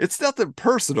thing. It's nothing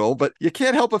personal, but you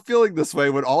can't help but feeling this way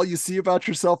when all you see about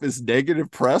yourself is negative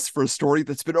press for a story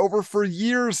that's been over for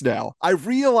years now. I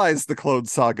realized the Clone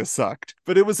Saga sucked,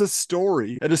 but it was a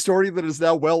story, and a story that is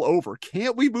now well over.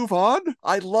 Can't we move on?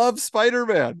 I love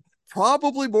Spider-Man.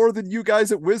 Probably more than you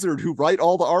guys at Wizard who write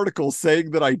all the articles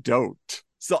saying that I don't."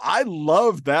 So I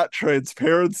love that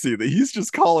transparency that he's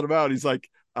just calling him out. He's like,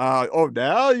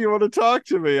 now you want to talk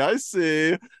to me. I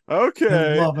see.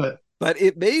 Okay. I love it. But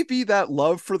it may be that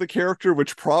love for the character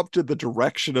which prompted the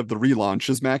direction of the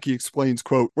relaunch. As Mackie explains,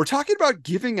 quote, "We're talking about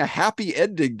giving a happy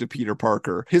ending to Peter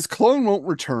Parker. His clone won't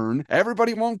return.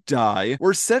 Everybody won't die.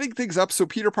 We're setting things up so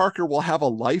Peter Parker will have a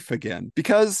life again,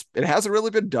 because it hasn't really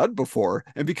been done before,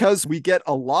 and because we get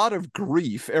a lot of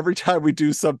grief every time we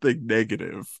do something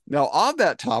negative." Now, on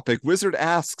that topic, Wizard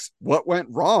asks what went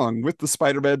wrong with the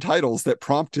Spider-Man titles that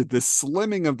prompted this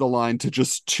slimming of the line to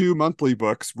just 2 monthly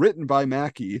books written by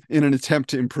Mackie in an attempt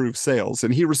to improve sales.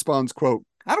 And he responds, quote,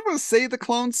 "I don't want to say the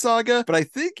Clone Saga, but I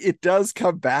think it does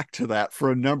come back to that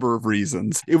for a number of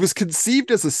reasons. It was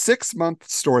conceived as a 6-month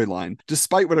storyline.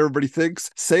 Despite what everybody thinks,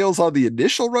 sales on the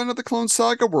initial run of the Clone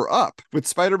Saga were up. With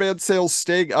Spider-Man sales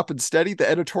staying up and steady, the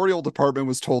editorial department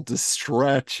was told to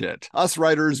stretch it. Us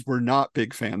writers were not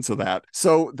big fans of that.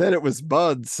 So then it was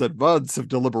months and months of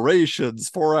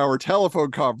deliberations, 4-hour telephone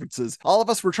conferences. All of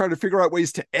us were trying to figure out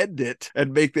ways to end it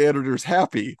and make the editors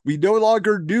happy. We no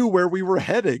longer knew where we were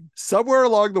heading. Somewhere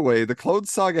along the way, the Clone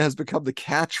Saga has become the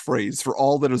catchphrase for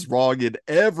all that is wrong in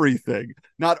everything,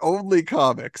 not only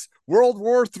comics. World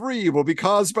War III will be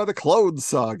caused by the Clone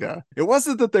Saga. It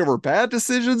wasn't that there were bad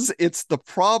decisions, it's the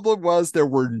problem was there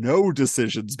were no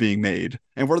decisions being made.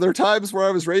 And were there times where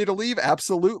I was ready to leave?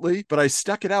 Absolutely. But I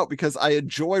stuck it out because I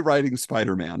enjoy writing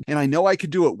Spider-Man. And I know I can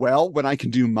do it well when I can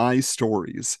do my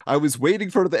stories. I was waiting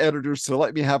for the editors to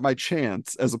let me have my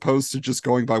chance as opposed to just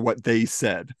going by what they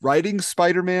said. Writing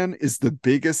Spider-Man is the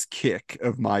biggest kick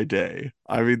of my day.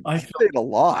 I mean, I feel a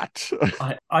lot.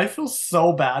 I feel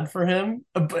so bad for him,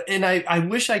 and I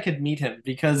wish I could meet him,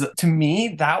 because to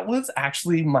me, that was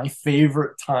actually my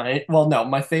favorite time. Well, no,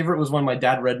 my favorite was when my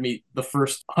dad read me the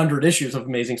first 100 issues of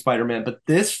Amazing Spider-Man. But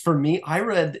this, for me, I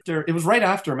read, it was right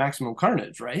after Maximum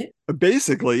Carnage, right?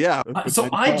 Basically, yeah. So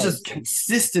I just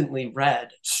consistently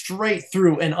read straight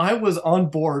through, and I was on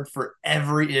board for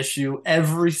every issue,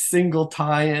 every single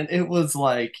tie-in. It was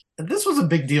like, this was a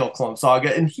big deal, Clone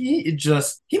Saga, and he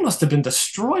must have been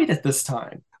destroyed at this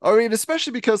time. I mean,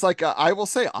 especially because, like, I will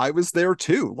say I was there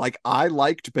too. Like, I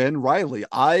liked Ben Reilly.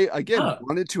 I, again,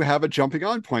 wanted to have a jumping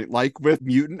on point, like with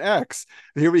Mutant X.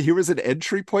 Here was an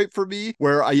entry point for me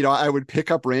where I would pick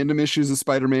up random issues of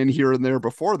Spider-Man here and there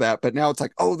before that, but now it's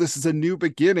like, oh, this is a new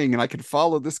beginning and I can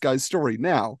follow this guy's story.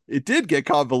 Now, it did get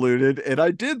convoluted and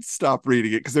I did stop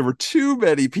reading it because there were too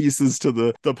many pieces to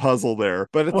the puzzle there.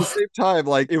 But at the same time,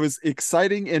 like, it was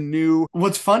exciting and new.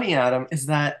 What's funny, Adam, is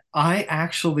that I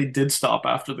actually did stop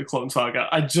after the Clone Saga.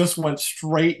 I just went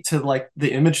straight to like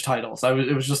the Image titles.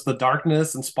 It was just the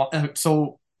darkness and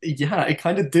so yeah, it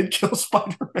kind of did kill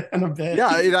Spider-Man a bit.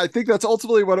 Yeah, and I think that's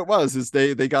ultimately what it was, is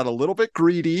they got a little bit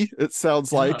greedy, it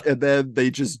sounds like, and then they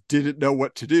just didn't know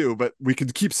what to do. But we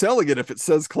could keep selling it if it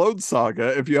says Clone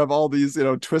Saga, if you have all these,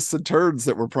 twists and turns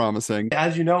that we're promising.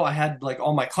 As you know, I had like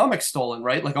all my comics stolen,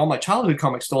 right? Like all my childhood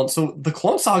comics stolen. So the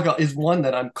Clone Saga is one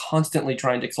that I'm constantly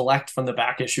trying to collect from the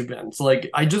back issue bins.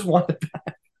 Like, I just want it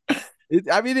back.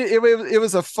 It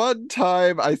was a fun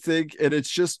time, I think, and it's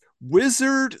just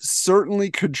Wizard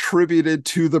certainly contributed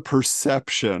to the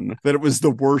perception that it was the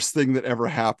worst thing that ever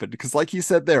happened. Because like you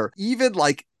said there, even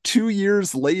like 2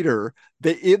 years later,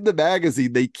 in the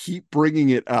magazine, they keep bringing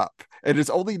it up. And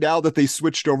it's only now that they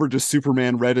switched over to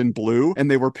Superman Red and Blue, and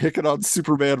they were picking on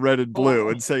Superman Red and Blue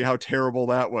and saying how terrible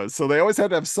that was. So they always had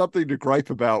to have something to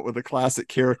gripe about with a classic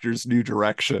character's new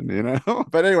direction,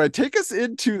 But anyway, take us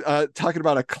into talking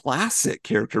about a classic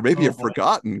character, maybe a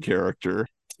forgotten character.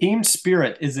 Team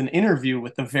Spirit is an interview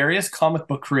with the various comic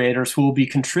book creators who will be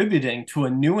contributing to a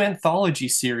new anthology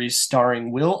series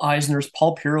starring Will Eisner's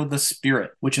pulp hero The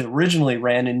Spirit, which originally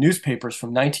ran in newspapers from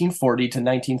 1940 to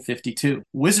 1952.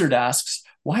 Wizard asks,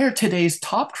 why are today's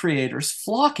top creators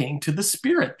flocking to The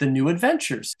Spirit, The New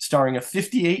Adventures, starring a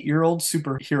 58-year-old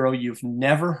superhero you've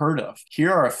never heard of?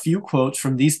 Here are a few quotes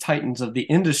from these titans of the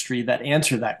industry that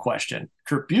answer that question.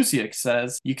 Kurt Busiek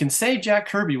says, you can say Jack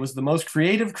Kirby was the most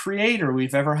creative creator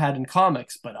we've ever had in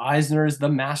comics, but Eisner is the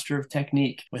master of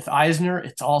technique. With Eisner,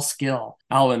 it's all skill.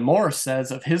 Alan Moore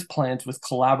says of his plans with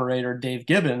collaborator Dave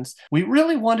Gibbons, we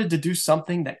really wanted to do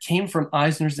something that came from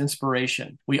Eisner's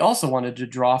inspiration. We also wanted to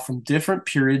draw from different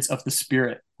periods of the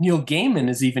Spirit. Neil Gaiman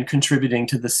is even contributing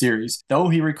to the series, though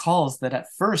he recalls that at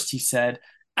first he said,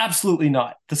 absolutely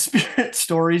not. The Spirit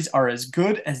stories are as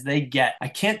good as they get. I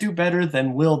can't do better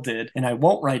than Will did, and I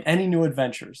won't write any new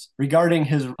adventures. Regarding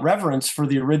his reverence for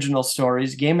the original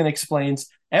stories, Gaiman explains,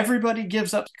 everybody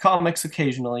gives up comics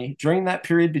occasionally. During that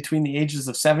period between the ages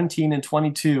of 17 and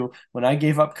 22, when I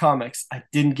gave up comics, I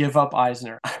didn't give up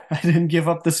Eisner. I didn't give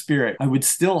up the Spirit. I would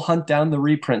still hunt down the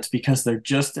reprints because they're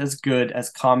just as good as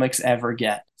comics ever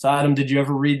get. So, Adam, did you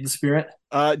ever read The Spirit?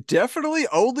 Definitely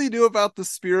only knew about The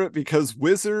Spirit because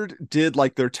Wizard did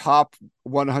like their top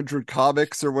 100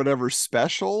 comics or whatever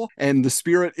special, and The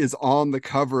Spirit is on the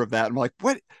cover of that. I'm like,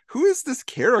 what? Who is this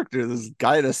character? This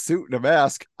guy in a suit and a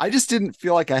mask. I just didn't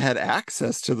feel like I had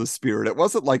access to The Spirit. It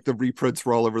wasn't like the reprints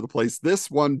were all over the place.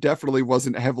 This one definitely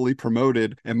wasn't heavily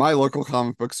promoted in my local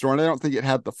comic book store, and I don't think it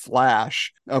had the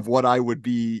flash of what I would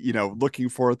be, looking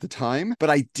for at the time. But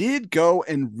I did go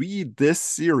and read this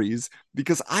series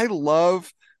because I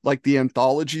love like the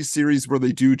anthology series where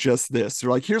they do just this.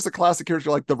 They're like, here's a classic character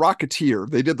like the Rocketeer.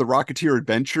 They did the Rocketeer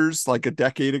Adventures like a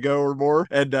decade ago or more.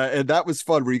 And that was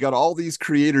fun where you got all these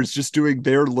creators just doing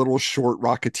their little short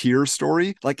Rocketeer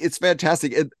story. Like, it's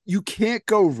fantastic. And you can't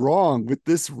go wrong with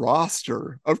this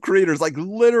roster of creators, like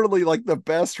literally like the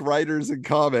best writers in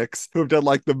comics who have done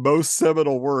like the most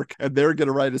seminal work, and they're going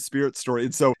to write a Spirit story.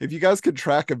 And so if you guys can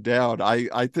track them down,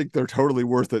 I think they're totally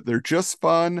worth it. They're just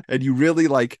fun, and you really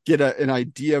like get an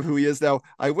idea of who he is. Now,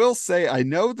 I will say, I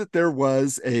know that there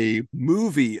was a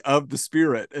movie of The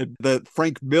Spirit and that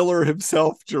Frank Miller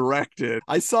himself directed.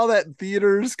 I saw that in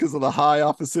theaters because of the high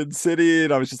off of Sin City,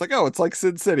 and I was just like, oh, it's like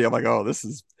Sin City. I'm like, oh, this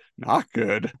is not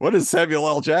good. What is Samuel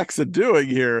L. Jackson doing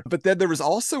here? But then there was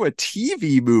also a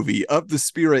TV movie of The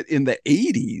Spirit in the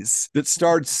 80s that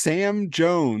starred Sam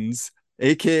Jones,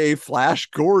 aka Flash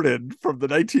Gordon from the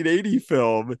 1980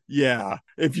 film. Yeah,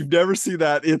 if you've never seen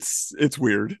that, it's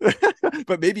weird,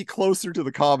 but maybe closer to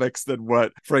the comics than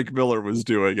what Frank Miller was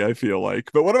doing, I feel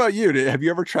like. But what about you? Have you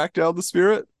ever tracked down The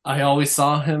Spirit? I always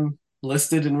saw him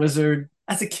listed in Wizard.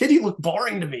 As a kid, he looked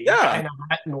boring to me. Yeah, kind of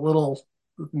hat and a little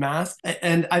mask,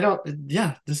 and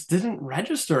this didn't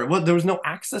register. Well, there was no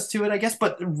access to it, I guess,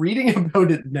 but reading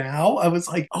about it now, I was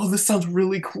like, oh, this sounds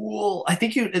really cool. I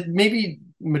think maybe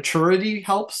maturity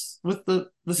helps with the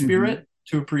Spirit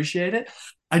to appreciate it.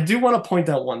 I do want to point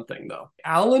out one thing though.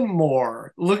 Alan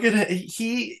Moore, look at it.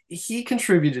 He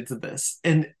contributed to this,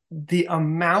 and the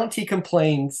amount he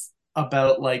complains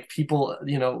about like people,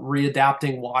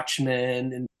 readapting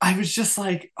Watchmen. And I was just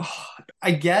like, oh,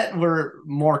 I get where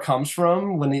Moore comes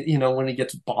from when he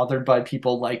gets bothered by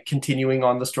people like continuing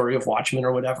on the story of Watchmen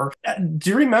or whatever. Do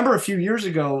you remember a few years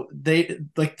ago, they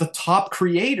like the top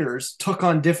creators took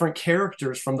on different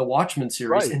characters from the Watchmen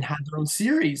series and had their own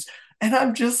series. And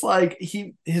I'm just like,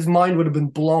 his mind would have been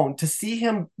blown to see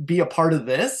him be a part of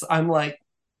this. I'm like,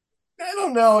 I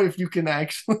don't know if you can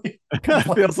actually.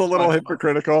 Feels a little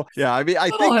hypocritical. Yeah, I mean,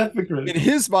 I think in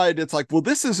his mind, it's like, well,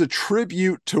 this is a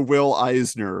tribute to Will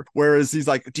Eisner, whereas he's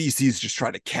like, DC's just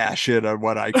trying to cash in on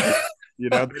what I can. They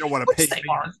don't want to pay.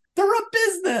 They're a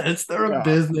business. They're a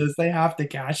business. They have to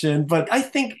cash in. But I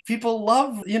think people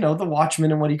love, the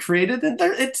Watchmen and what he created, and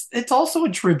it's also a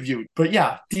tribute. But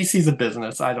yeah, DC's a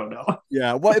business. I don't know.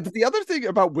 Yeah. Well, but the other thing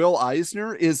about Will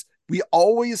Eisner is we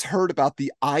always heard about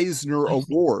the Eisner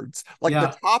Awards, like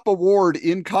the top award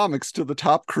in comics to the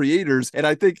top creators. And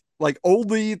I think like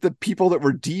only the people that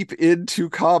were deep into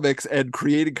comics and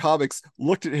creating comics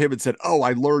looked at him and said, oh,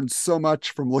 I learned so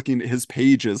much from looking at his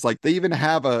pages. Like they even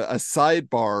have a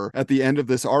sidebar at the end of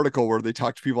this article where they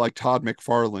talk to people like Todd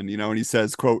McFarlane, and he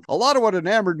says, quote, a lot of what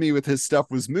enamored me with his stuff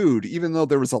was mood. Even though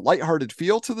there was a lighthearted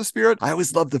feel to the spirit, I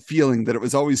always loved the feeling that it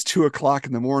was always 2:00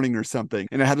 in the morning or something.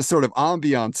 And it had a sort of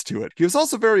ambiance to it. He was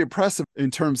also very impressive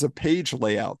in terms of page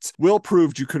layouts. Will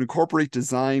proved you could incorporate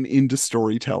design into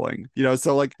storytelling,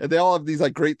 so like they all have these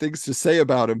like great things to say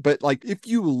about him. But like, if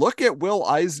you look at Will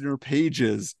Eisner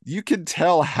pages, you can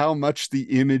tell how much the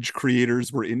image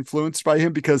creators were influenced by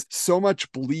him because so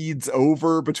much bleeds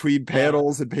over between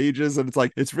panels and pages. And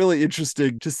it's really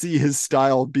interesting to see his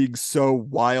style being so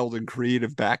wild and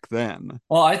creative back then.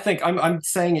 Well, I think I'm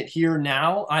saying it here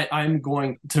now. I'm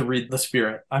going to read The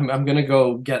Spirit. I'm going to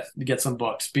go get some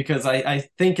books because I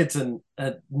think it's a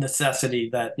necessity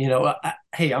that,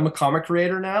 hey, I'm a comic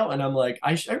creator now. And I'm like,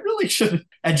 I really should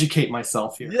educate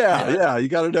myself here. Yeah. You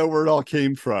got to know where it all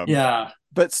came from. Yeah.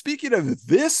 But speaking of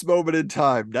this moment in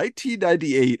time,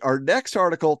 1998, our next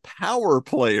article, Power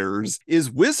Players,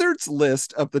 is Wizard's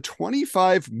list of the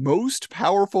 25 most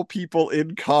powerful people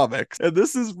in comics. And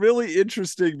this is really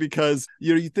interesting because,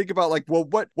 you think about like, well,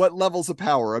 what levels of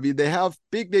power? I mean, they have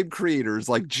big name creators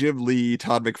like Jim Lee,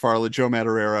 Todd McFarlane, Joe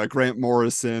Madureira, Grant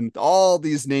Morrison, all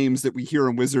these names that we hear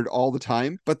in Wizard all the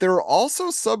time. But there are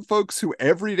also some folks who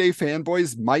everyday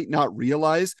fanboys might not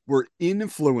realize were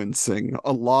influencing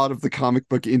a lot of the comic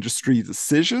book industry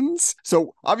decisions.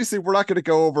 So obviously we're not going to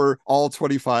go over all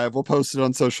 25. We'll post it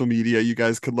on social media. You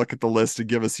guys can look at the list and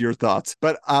give us your thoughts.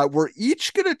 But we're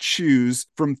each going to choose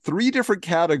from 3 different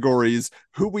categories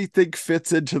who we think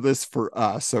fits into this for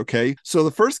us, okay? So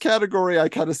the first category I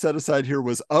kind of set aside here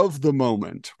was of the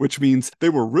moment, which means they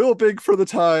were real big for the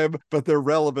time, but their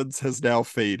relevance has now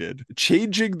faded.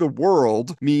 Changing the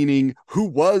world, meaning who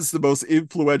was the most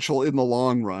influential in the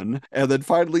long run. And then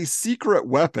finally, secret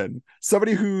weapon,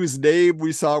 somebody whose name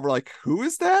we saw, we're like, who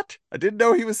is that? I didn't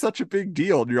know he was such a big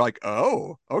deal. And you're like,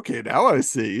 oh, okay, now I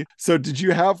see. So did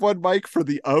you have one, Mike, for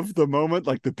the of the moment,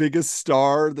 like the biggest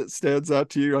star that stands out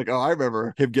to you? You're like, oh, I remember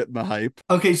him getting the hype.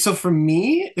 Okay, so for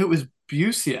me, it was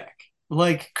Busiek.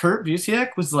 Like Kurt Busiek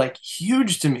was like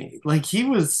huge to me. Like he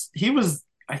was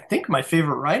I think my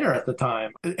favorite writer at the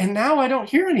time. And now I don't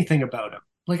hear anything about him.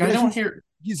 Like I don't hear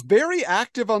he's very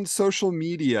active on social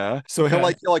media. So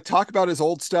he'll talk about his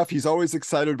old stuff. He's always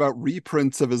excited about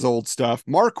reprints of his old stuff.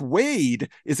 Mark Waid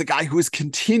is a guy who has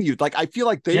continued. Like, I feel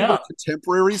like they were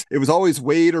contemporaries. It was always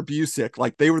Waid or Busiek.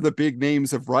 Like, they were the big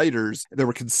names of writers that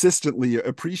were consistently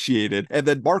appreciated. And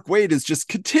then Mark Waid is just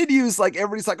continues. Like,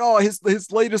 everybody's like, oh,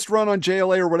 his latest run on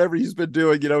JLA or whatever he's been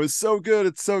doing, is so good.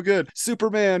 It's so good.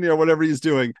 Superman, whatever he's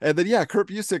doing. And then, Kurt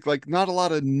Busiek, like, not a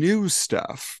lot of new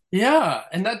stuff. Yeah,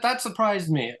 and that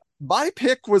surprised me. My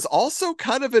pick was also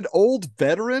kind of an old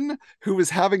veteran who was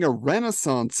having a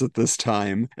renaissance at this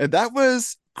time, and that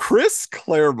was Chris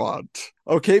Claremont.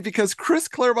 Okay, because Chris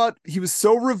Claremont, he was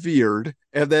so revered,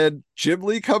 and then Jim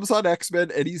Lee comes on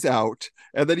X-Men and he's out,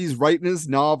 and then he's writing his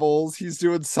novels, he's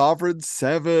doing Sovereign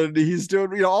 7, he's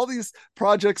doing, all these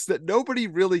projects that nobody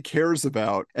really cares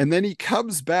about, and then he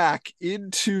comes back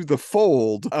into the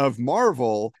fold of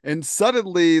Marvel, and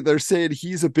suddenly they're saying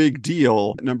he's a big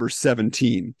deal. Number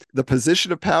 17. The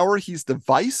position of power, he's the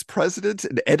vice president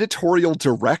and editorial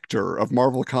director of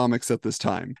Marvel Comics at this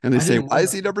time. And they say, why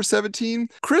is he number 17?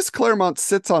 Chris Claremont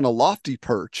sits on a lofty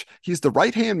perch. He's the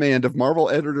right-hand man of Marvel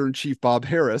editor-in-chief Bob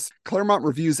Harras. Claremont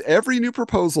reviews every new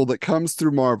proposal that comes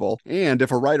through Marvel, and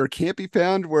if a writer can't be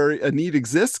found where a need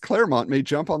exists, Claremont may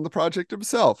jump on the project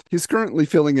himself. He's currently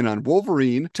filling in on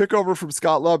Wolverine, took over from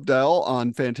Scott Lobdell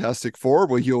on Fantastic Four,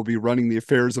 where he will be running the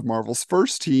affairs of Marvel's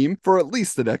first team for at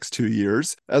least the next 2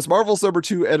 years. As Marvel's number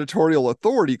 2 editorial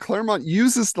authority, Claremont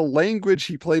uses the language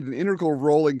he played an integral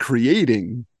role in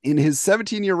creating. In his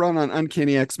 17-year run on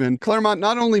Uncanny X-Men, Claremont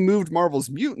not only moved Marvel's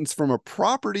mutants from a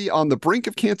property on the brink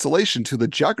of cancellation to the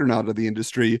juggernaut of the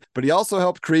industry, but he also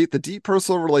helped create the deep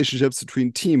personal relationships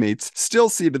between teammates, still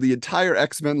seed of the entire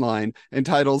X-Men line, and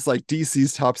titles like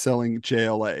DC's top-selling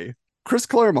JLA. Chris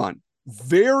Claremont,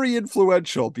 very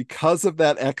influential because of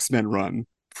that X-Men run.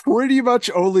 Pretty much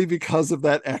only because of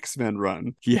that X-Men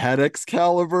run. He had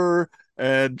Excalibur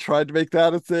and tried to make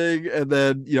that a thing. And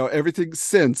then, everything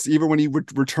since, even when he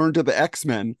would return to the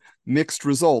X-Men, mixed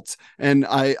results. And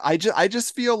I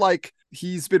just feel like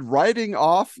he's been writing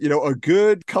off, a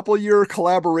good couple year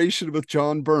collaboration with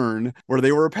John Byrne where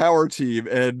they were a power team,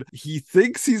 and he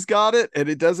thinks he's got it and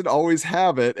it doesn't always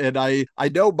have it. And I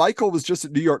know Michael was just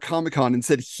at New York Comic Con and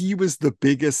said he was the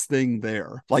biggest thing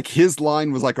there. Like his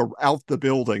line was like out the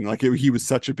building, like he was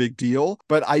such a big deal.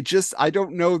 But I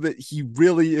don't know that he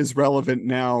really is relevant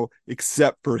now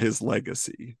except for his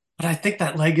legacy. But I think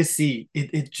that legacy,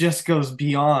 it just goes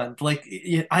beyond. Like,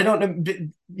 I don't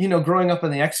know, growing up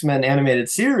in the X-Men animated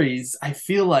series, I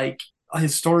feel like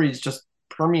his stories just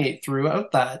permeate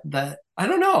throughout that. I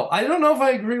don't know. I don't know if I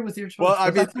agree with your choice. Well,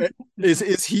 I mean,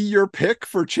 is he your pick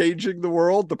for changing the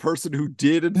world? The person who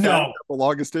did, in fact, have the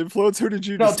longest influence? Who did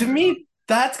you? No, to me,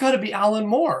 that's got to be Alan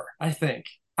Moore, I think.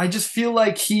 I just feel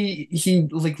like he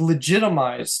like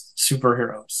legitimized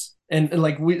superheroes. And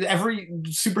like every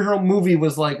superhero movie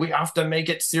was like, we have to make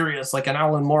it serious, like an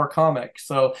Alan Moore comic.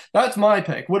 So that's my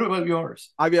pick. What about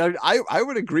yours? I mean, I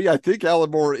would agree. I think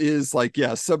Alan Moore is like,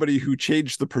 somebody who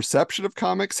changed the perception of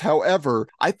comics. However,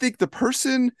 I think the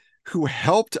person who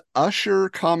helped usher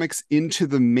comics into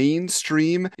the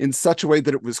mainstream in such a way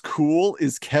that it was cool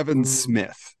is Kevin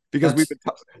Smith. Because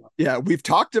we've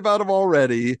talked about him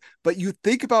already, but you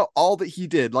think about all that he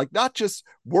did, like not just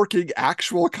working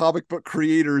actual comic book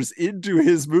creators into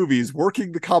his movies,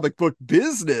 working the comic book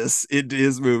business into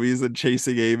his movies and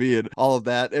Chasing Amy and all of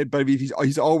that. But I mean,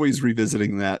 he's always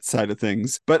revisiting that side of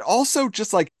things, but also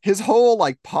just like his whole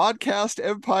like podcast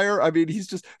empire. I mean, he's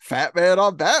just Fat Man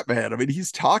on Batman. I mean,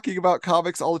 he's talking about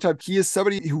comics all the time. He is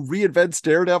somebody who reinvents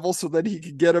Daredevil so that he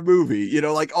can get a movie,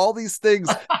 like all these things,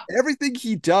 everything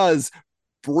he does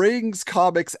brings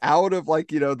comics out of like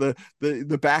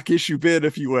the back issue bin,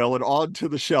 if you will, and onto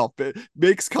the shelf. It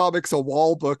makes comics a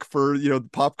wall book for the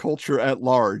pop culture at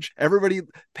large. Everybody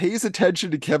pays attention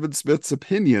to Kevin Smith's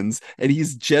opinions, and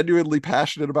he's genuinely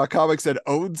passionate about comics and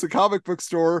owns a comic book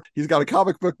store. He's got a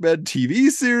Comic Book Men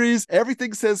TV series.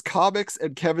 Everything says comics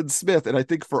and Kevin Smith, and I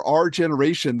think for our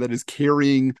generation that is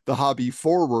carrying the hobby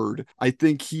forward, I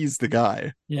think he's the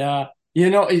guy. Yeah.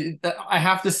 I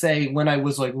have to say, when I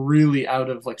was like really out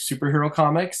of like superhero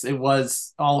comics, it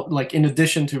was all like, in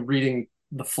addition to reading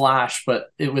The Flash, but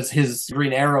it was his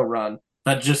Green Arrow run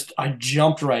that I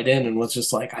jumped right in and was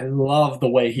just like, I love the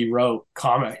way he wrote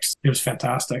comics. It was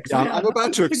fantastic. So, I'm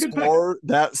about to explore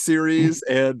that series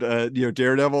and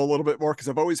Daredevil a little bit more because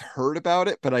I've always heard about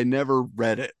it, but I never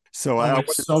read it. So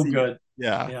it's so good.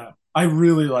 Yeah. I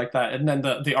really like that. And then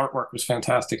the artwork was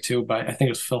fantastic too, by I think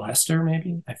it was Phil Hester,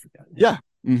 maybe. I forget. Yeah.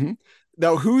 Mm-hmm.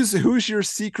 Now, who's your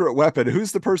secret weapon?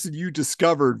 Who's the person you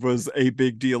discovered was a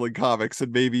big deal in comics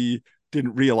and maybe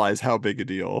didn't realize how big a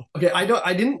deal? Okay,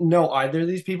 I didn't know either of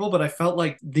these people, but I felt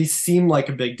like these seemed like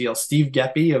a big deal. Steve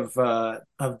Geppi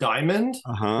of Diamond.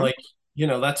 Like,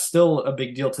 that's still a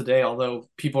big deal today, although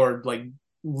people are like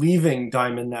leaving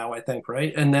Diamond now, I think,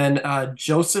 right? And then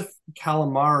Joseph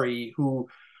Calamari, who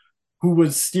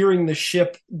was steering the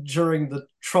ship during the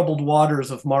troubled waters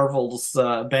of Marvel's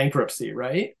bankruptcy,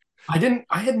 right? I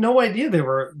had no idea they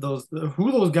were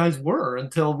who those guys were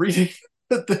until reading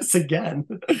this again.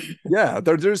 Yeah,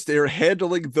 they're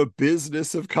handling the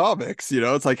business of comics.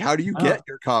 It's like, how do you get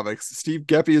your comics? Steve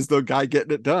Geppi is the guy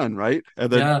getting it done, right? And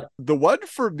then the one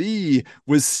for me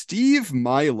was Steve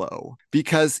Milo,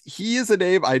 because he is a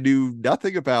name I knew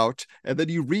nothing about. And then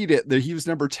you read it that he was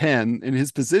number 10 in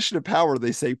his position of power.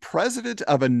 They say president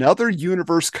of Another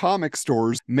Universe comic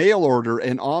stores, mail order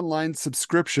and online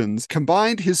subscriptions.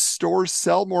 Combined, his stores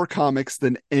sell more comics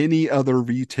than any other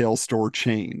retail store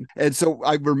chain. And so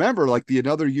I remember like the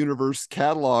Another Universe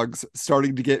catalogs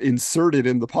starting to get inserted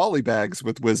in the polybags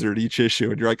with Wizard each issue.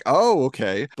 And you're like, oh,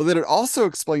 okay. But then it also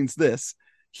explains this.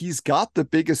 he's got the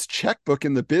biggest checkbook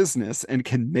in the business and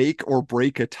can make or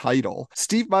break a title.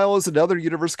 Steve Milo's and other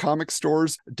Universe comic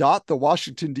stores dot the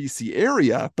Washington, D.C.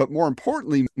 area, but more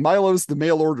importantly, Milo's the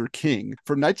mail order king.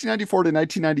 From 1994 to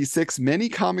 1996, many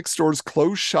comic stores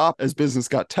closed shop as business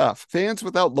got tough. Fans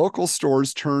without local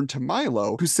stores turned to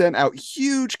Milo, who sent out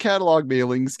huge catalog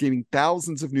mailings, gaining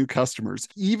thousands of new customers.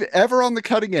 Ever on the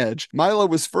cutting edge, Milo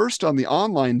was first on the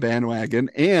online bandwagon,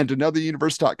 and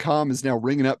AnotherUniverse.com is now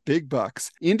ringing up big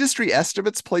bucks. Industry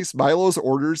estimates place Milo's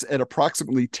orders at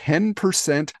approximately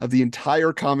 10% of the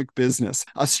entire comic business.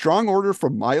 A strong order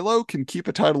from Milo can keep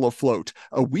a title afloat.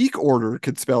 A weak order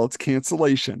could spell its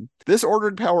cancellation. This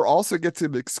ordering power also gets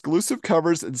him exclusive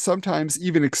covers and sometimes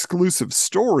even exclusive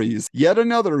stories. Yet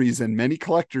another reason many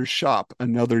collectors shop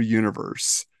Another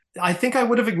Universe. I think I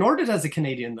would have ignored it as a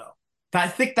Canadian, though. I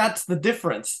think that's the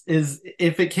difference, is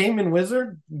if it came in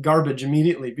Wizard, garbage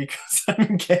immediately, because I'm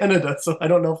in Canada, so I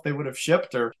don't know if they would have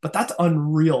shipped her. But that's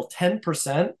unreal.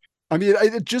 10%. I mean,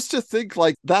 just to think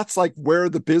like that's like where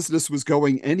the business was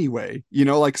going anyway,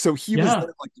 like, so he was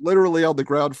there, like literally on the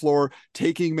ground floor,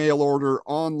 taking mail order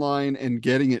online and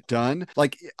getting it done.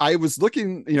 Like I was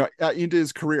looking, into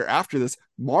his career after this.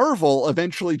 Marvel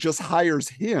eventually just hires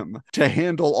him to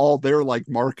handle all their like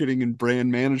marketing and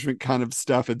brand management kind of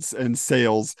stuff and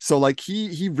sales. So like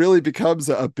he really becomes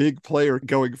a big player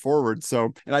going forward.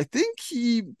 So, and I think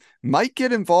he might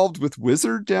get involved with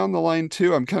Wizard down the line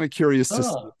too. I'm kind of curious to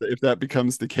see if that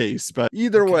becomes the case, but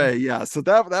either way, yeah. So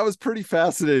that was pretty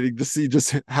fascinating to see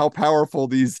just how powerful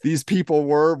these people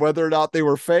were, whether or not they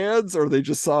were fans or they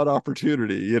just saw an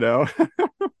opportunity,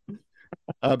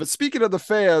 But speaking of the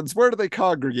fans, where do they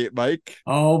congregate, Mike?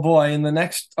 Oh boy, in the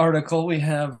next article we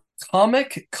have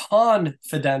Comic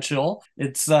Confidential.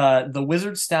 It's the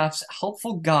Wizard staff's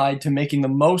helpful guide to making the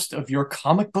most of your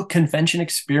comic book convention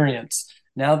experience.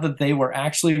 Now that they were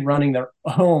actually running their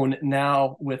own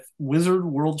now with Wizard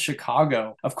World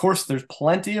Chicago. Of course, there's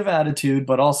plenty of attitude,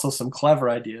 but also some clever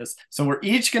ideas. So we're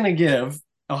each going to give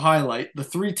a highlight, the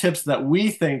 3 tips that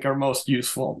we think are most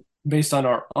useful based on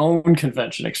our own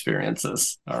convention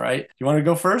experiences. All right. You want to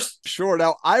go first? Sure.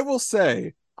 Now, I will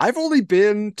say, I've only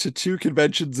been to 2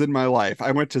 conventions in my life.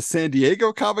 I went to San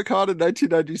Diego Comic-Con in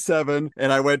 1997,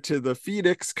 and I went to the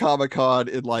Phoenix Comic-Con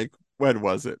in when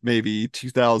was it? Maybe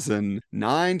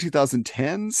 2009,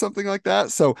 2010, something like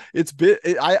that. So it's been,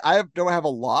 I don't have a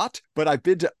lot, but I've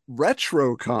been to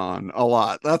RetroCon a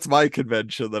lot. That's my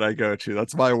convention that I go to.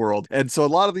 That's my world. And so a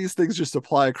lot of these things just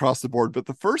apply across the board. But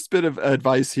the first bit of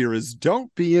advice here is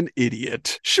don't be an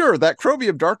idiot. Sure, that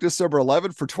Chromium Darkness number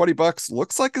 11 for $20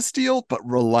 looks like a steal, but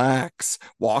relax.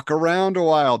 Walk around a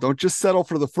while. Don't just settle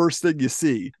for the first thing you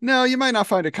see. Now, you might not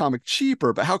find a comic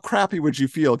cheaper, but how crappy would you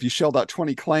feel if you shelled out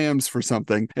 20 clams for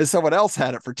something and someone else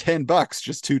had it for $10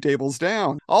 just 2 tables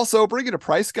down? Also, bringing a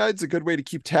price guide's a good way to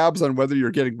keep tabs on whether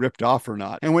you're getting ripped off or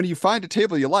not. And when you find a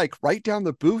table you like, write down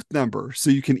the booth number so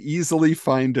you can easily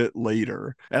find it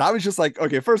later. And I was just like,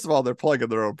 okay, first of all, they're plugging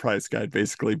their own price guide,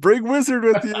 basically. Bring Wizard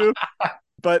with you.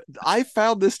 But I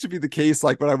found this to be the case,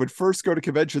 like when I would first go to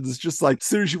conventions, it's just like, as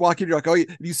soon as you walk in, you're like,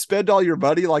 oh, you spend all your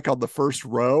money like on the first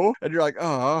row, and you're like,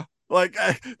 oh, like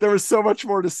there was so much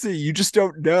more to see. You just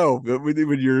don't know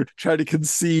when you're trying to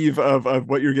conceive of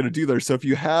what you're going to do there. So if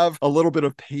you have a little bit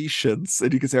of patience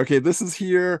and you can say, okay, this is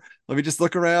here, let me just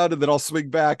look around and then I'll swing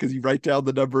back as you write down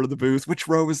the number of the booth. Which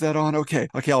row is that on? Okay,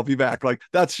 I'll be back. Like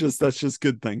that's just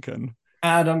good thinking.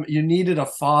 Adam, you needed a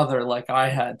father like I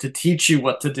had to teach you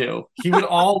what to do. He would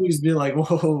always be like,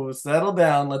 whoa, settle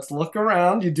down. Let's look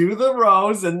around. You do the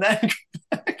rows and then go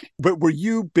back. But were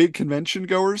you big convention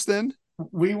goers then?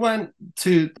 We went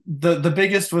to the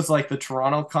biggest was like the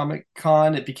Toronto Comic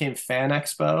Con. It became Fan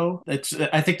Expo.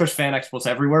 I think there's Fan Expos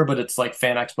everywhere, but it's like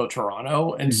Fan Expo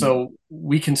Toronto. And so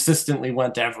we consistently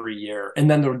went every year. And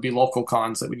then there would be local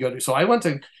cons that we'd go to. So I went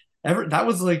to that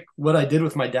was like what I did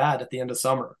with my dad at the end of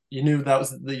summer. You knew that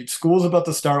was the school's about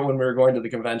to start when we were going to the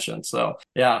convention. So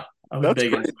yeah. That's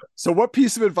great. So what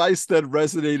piece of advice then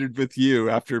resonated with you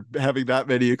after having that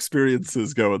many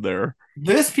experiences going there?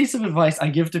 This piece of advice I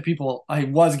give to people, I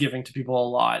was giving to people a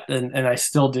lot, and I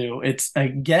still do. It's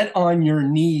get on your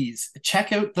knees.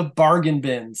 Check out the bargain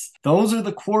bins. Those are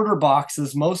the quarter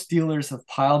boxes most dealers have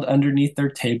piled underneath their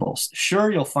tables. Sure,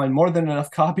 you'll find more than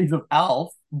enough copies of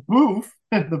Alf, Boof,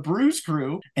 the Bruise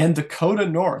Crew, and Dakota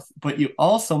North, but you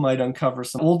also might uncover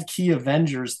some old key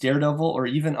Avengers, Daredevil, or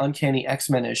even Uncanny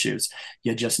X-Men issues.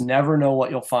 You just never know what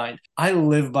you'll find. I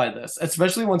live by this,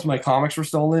 especially once my comics were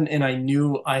stolen and I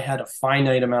knew I had a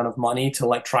finite amount of money to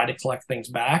like try to collect things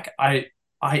back.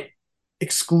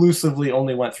 exclusively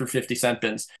only went through 50-cent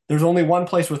bins. There's only one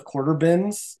place with quarter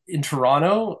bins in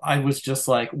Toronto. I was just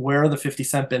like, where are the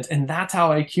 50-cent bins? And that's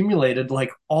how I accumulated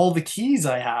like all the keys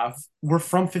I have were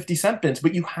from 50-cent bins.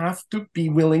 But you have to be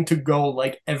willing to go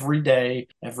like every day,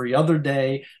 every other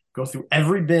day, go through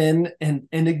every bin and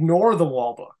ignore the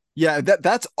wall book. Yeah,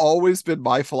 that's always been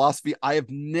my philosophy. I have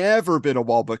never been a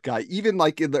wall book guy. Even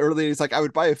like in the early days, like I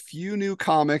would buy a few new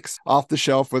comics off the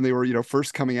shelf when they were,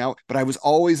 first coming out, but I was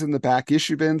always in the back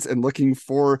issue bins and looking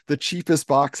for the cheapest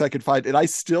box I could find. And I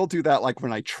still do that. Like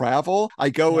when I travel, I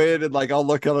go in and like I'll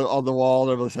look at it on the wall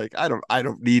and I'm just like, I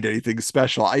don't need anything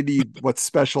special. I need what's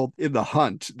special in the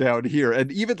hunt down here. And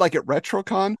even like at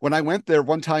RetroCon, when I went there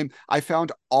one time, I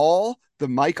found all the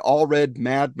Mike Allred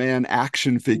Madman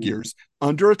action figures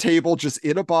under a table, just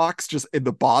in a box, just in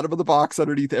the bottom of the box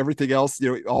underneath everything else,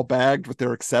 all bagged with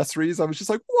their accessories. I was just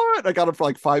like, what? I got them for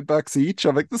like $5 each.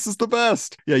 I'm like, this is the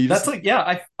best.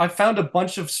 Yeah, I found a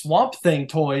bunch of Swamp Thing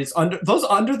toys under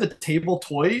the table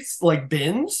toys, like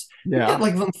bins. Yeah,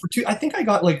 like them for two. I think I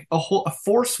got like a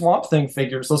 4 Swamp Thing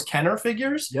figures, those Kenner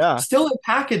figures. Yeah, still in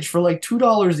package for like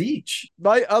 $2 each.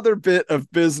 My other bit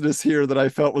of business here that I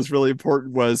felt was really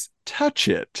important was touch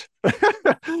it.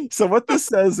 So what this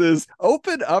says is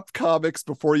open up comics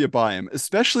before you buy them,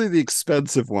 especially the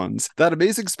expensive ones. That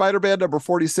Amazing Spider-Man number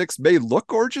 46 may look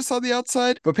gorgeous on the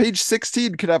outside, but page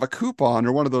 16 could have a coupon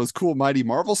or one of those cool Mighty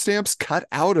Marvel stamps cut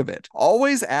out of it.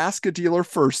 Always ask a dealer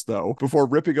first, though, before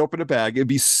ripping open a bag, and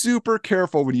be super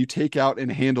careful when you take out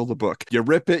and handle the book. You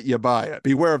rip it, you buy it.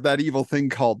 Beware of that evil thing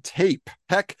called tape.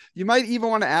 Heck, you might even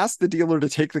want to ask the dealer to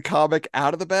take the comic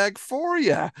out of the bag for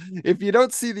you. If you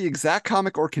don't see the exact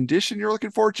comic or condition you're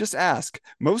looking for, just ask.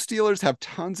 Most dealers have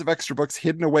tons of extra books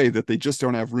hidden away that they just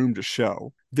don't have room to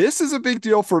show. This is a big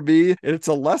deal for me, and it's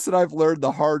a lesson I've learned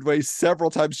the hard way several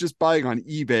times just buying on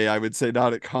eBay, I would say,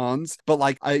 not at cons. But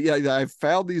like I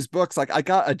found these books, like I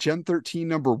got a Gen 13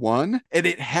 number 1, and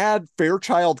it had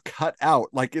Fairchild cut out,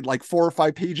 like in like 4 or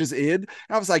 5 pages in. And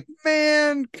I was like,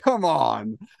 man, come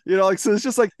on. So it's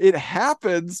just like, it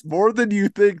happens more than you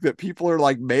think that people are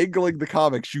like mangling the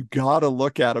comics. You gotta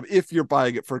look at them if you're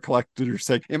buying it for collector's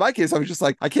sake. In my case, I was just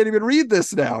like, I can't even read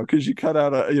this now because you cut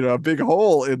out a big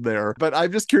hole in there. But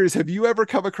I'm just curious, have you ever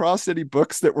come across any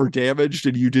books that were damaged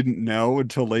and you didn't know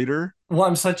until later? Well,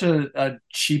 I'm such a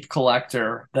cheap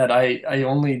collector that I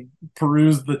only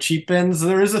peruse the cheap bins.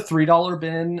 There is a $3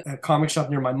 bin, a comic shop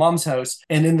near my mom's house,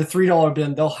 and in the $3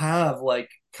 bin, they'll have like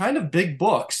kind of big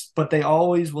books, but they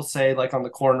always will say like on the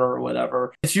corner or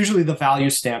whatever, it's usually the value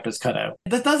stamp is cut out.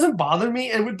 That doesn't bother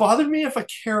me. It would bother me if a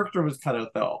character was cut out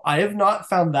though. I have not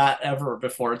found that ever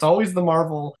before. It's always the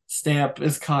Marvel stamp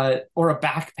is cut or a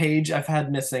back page I've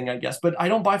had missing, I guess, but I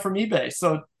don't buy from eBay.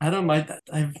 So I don't mind.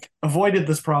 I've avoided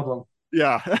this problem.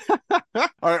 Yeah. All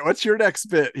right. What's your next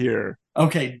bit here?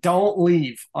 Okay. Don't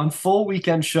leave. On full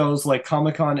weekend shows like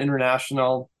Comic-Con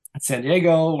International, at San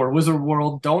Diego or Wizard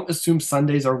World, don't assume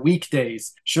Sundays are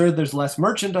weekdays. Sure, there's less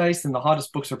merchandise and the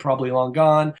hottest books are probably long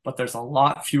gone, but there's a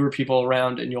lot fewer people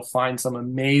around and you'll find some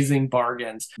amazing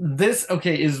bargains. This,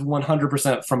 is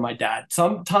 100% from my dad.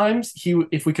 Sometimes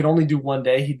if we could only do one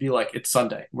day, he'd be like, it's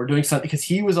Sunday. We're doing Sunday, because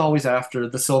he was always after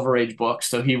the Silver Age books.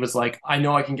 So he was like, I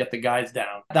know I can get the guys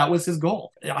down. That was his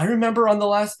goal. I remember on the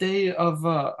last day of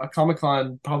a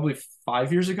Comic-Con, probably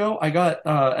 5 years ago, I got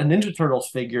a Ninja Turtles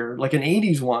figure, like an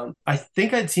 80s one. I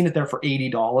think I'd seen it there for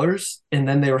 $80, and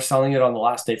then they were selling it on the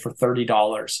last day for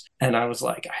 $30. And I was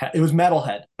like, it was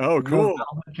Metalhead. Oh, cool.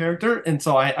 Metalhead character. And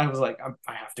so I was like,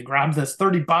 I have to grab this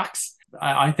 $30.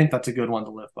 I think that's a good one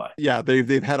to live by. Yeah,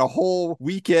 they've had a whole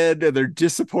weekend and they're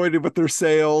disappointed with their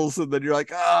sales, and then you're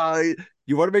like,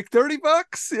 you want to make $30?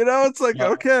 It's like, yeah.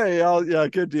 Okay,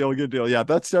 good deal. Yeah,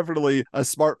 that's definitely a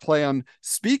smart plan.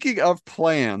 Speaking of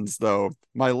plans, though,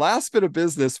 my last bit of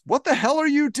business, what the hell are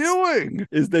you doing?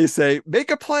 Is they say,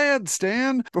 make a plan,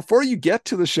 Stan. Before you get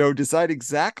to the show, decide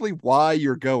exactly why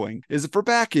you're going. Is it for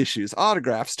back issues,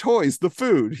 autographs, toys, the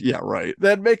food? Yeah, right.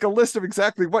 Then make a list of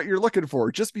exactly what you're looking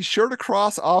for. Just be sure to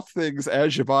cross off things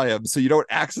as you buy them so you don't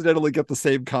accidentally get the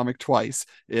same comic twice.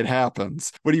 It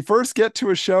happens. When you first get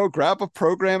to a show, grab a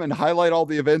program and highlight all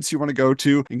the events you want to go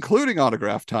to, including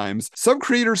autograph times. Some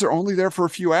creators are only there for a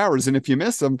few hours, and if you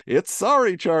miss them, it's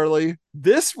sorry, Charlie.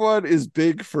 This one is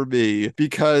big for me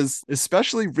because,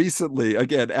 especially recently,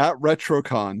 again, at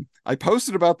RetroCon, I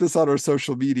posted about this on our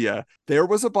social media. There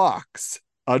was a box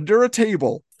under a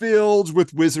table filled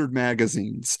with Wizard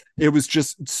magazines. It was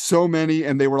just so many,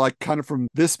 and they were like kind of from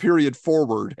this period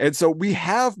forward. And so we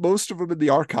have most of them in the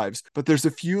archives, but there's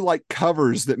a few like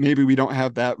covers that maybe we don't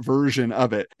have that version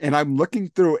of it. And I'm looking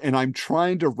through and I'm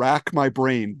trying to rack my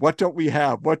brain. What don't we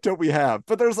have? What don't we have?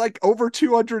 But there's like over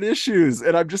 200 issues.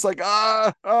 And I'm just like,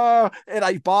 and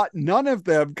I bought none of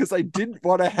them because I didn't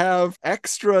want to have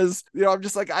extras. I'm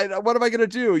just like, what am I going to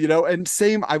do? And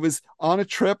same, I was on a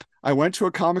trip. I went to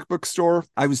a comic book store.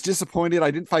 I was disappointed. I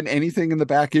didn't find anything in the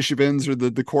back issue bins or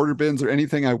the quarter bins or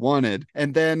anything I wanted.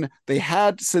 And then they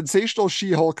had Sensational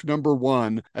She-Hulk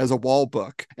 #1 as a wall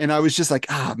book. And I was just like,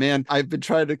 man, I've been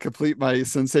trying to complete my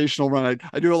Sensational run.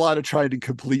 I do a lot of trying to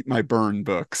complete my Byrne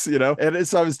books, And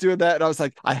so I was doing that and I was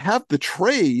like, I have the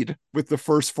trade with the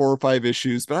first 4 or 5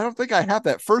 issues, but I don't think I have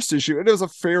that first issue. And it was a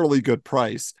fairly good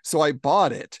price. So I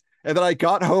bought it. And then I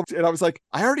got home and I was like,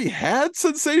 I already had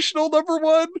Sensational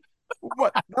 #1.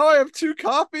 What? Now I have 2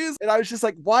 copies. And I was just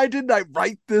like, why didn't I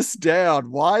write this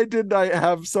down? Why didn't I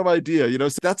have some idea?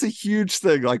 So that's a huge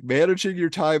thing, like managing your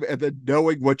time and then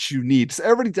knowing what you need. So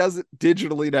everybody does it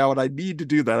digitally now, and I need to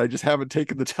do that. I just haven't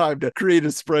taken the time to create a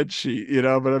spreadsheet,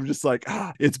 but I'm just like,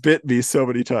 it's bit me so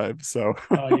many times. So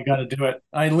you got to do it.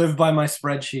 I live by my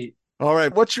spreadsheet. All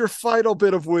right. What's your final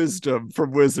bit of wisdom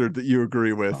from Wizard that you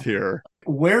agree with here?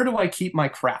 Where do I keep my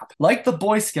crap? Like the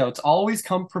Boy Scouts, always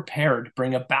come prepared.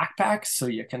 Bring a backpack so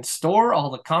you can store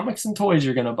all the comics and toys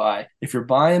you're going to buy. If you're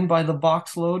buying by the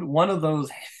box load, one of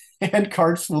those hand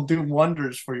carts will do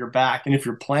wonders for your back. And if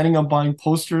you're planning on buying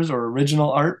posters or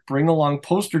original art, bring along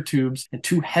poster tubes and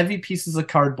 2 heavy pieces of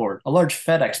cardboard. A large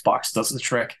FedEx box does the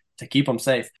trick to keep them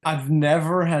safe. I've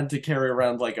never had to carry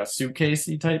around like a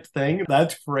suitcasey type thing.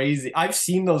 That's crazy. I've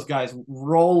seen those guys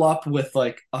roll up with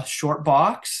like a short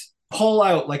box, pull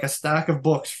out like a stack of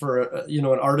books for an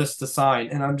artist to sign,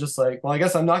 and I'm just like, well, I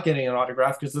guess I'm not getting an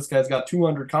autograph because this guy's got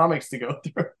 200 comics to go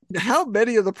through. How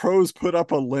many of the pros put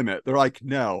up a limit? They're like,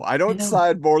 no, I don't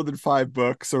sign more than 5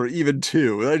 books or even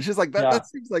 2. It's just like that. Yeah. That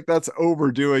seems like that's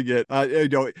overdoing it.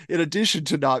 In addition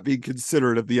to not being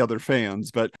considerate of the other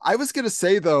fans. But I was gonna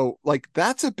say though, like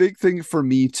that's a big thing for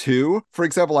me too. For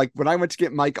example, like when I went to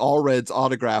get Mike Allred's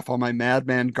autograph on my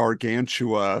Madman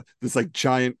Gargantua, this like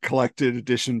giant collected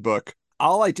edition book,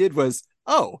 all I did was,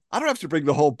 I don't have to bring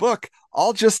the whole book.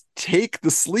 I'll just take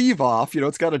the sleeve off.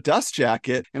 It's got a dust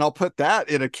jacket, and I'll put that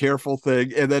in a careful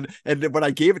thing. And then when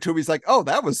I gave it to him, he's like, "Oh,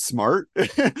 that was smart. You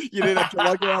didn't have to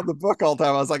lug around the book all the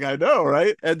time." I was like, "I know,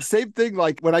 right?" And same thing,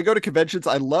 like when I go to conventions,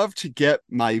 I love to get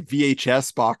my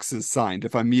VHS boxes signed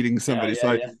if I'm meeting somebody.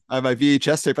 I have my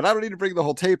VHS tape, but I don't need to bring the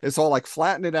whole tape. And so I'll like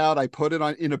flatten it out. I put it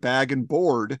on in a bag and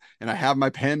board, and I have my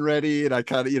pen ready, and I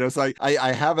kind of, so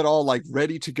I have it all like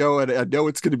ready to go, and I know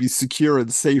it's going to be secure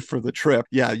and safe for the trip.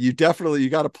 Yeah, you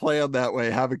got to plan that way.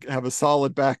 Have a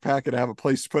solid backpack and have a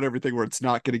place to put everything where it's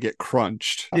not going to get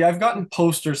crunched. Yeah, I've gotten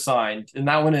posters signed, and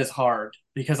that one is hard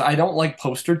because I don't like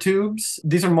poster tubes.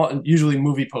 These are usually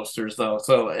movie posters though.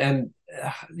 So,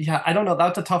 I don't know.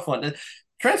 That's a tough one.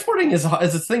 Transporting is a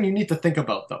thing you need to think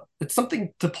about, though. It's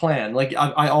something to plan. Like,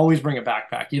 I always bring a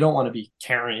backpack. You don't want to be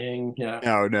carrying,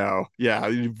 No. Yeah,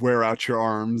 you wear out your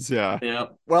arms, yeah. Yeah.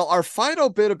 Well, our final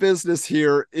bit of business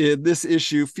here in this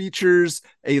issue features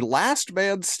a last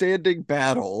man standing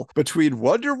battle between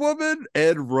Wonder Woman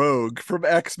and Rogue from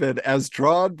X-Men as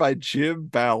drawn by Jim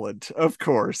Balent. Of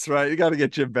course, right? You got to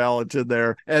get Jim Balent in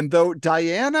there. And though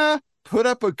Diana put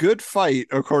up a good fight,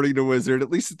 according to Wizard,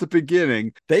 at least at the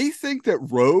beginning, they think that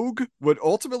Rogue would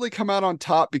ultimately come out on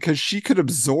top because she could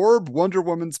absorb Wonder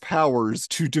Woman's powers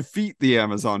to defeat the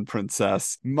Amazon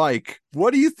princess. Mike,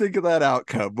 what do you think of that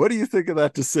outcome? What do you think of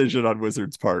that decision on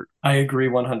Wizard's part? I agree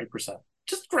 100%.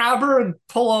 Just grab her and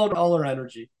pull out all her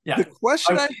energy. Yeah. The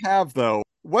question I have, though,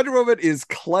 Wonder Woman is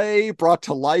clay brought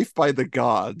to life by the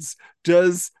gods.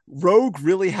 Does Rogue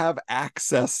really have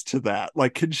access to that?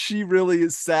 Like, can she really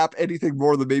sap anything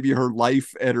more than maybe her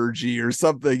life energy or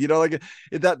something? Like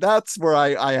that's where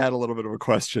I had a little bit of a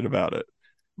question about it.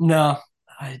 No,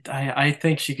 I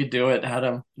think she could do it,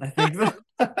 Adam. I think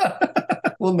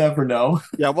that we'll never know.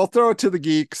 Yeah, we'll throw it to the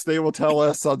geeks. They will tell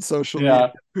us on social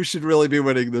media who should really be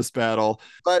winning this battle.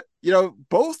 But,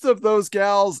 both of those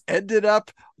gals ended up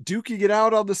duking it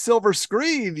out on the silver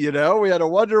screen. We had a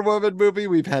Wonder Woman movie.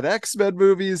 We've had X-Men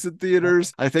movies in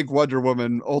theaters. I think Wonder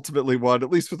Woman ultimately won, at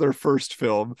least with her first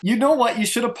film. You know what? You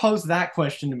should have posed that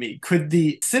question to me. Could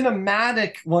the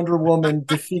cinematic Wonder Woman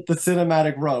defeat the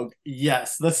cinematic Rogue?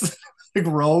 Yes. That's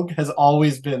Rogue has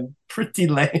always been pretty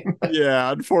lame.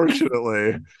 Yeah,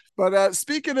 unfortunately. But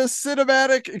speaking of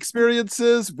cinematic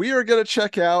experiences, we are going to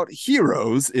check out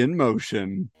Heroes in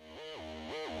Motion.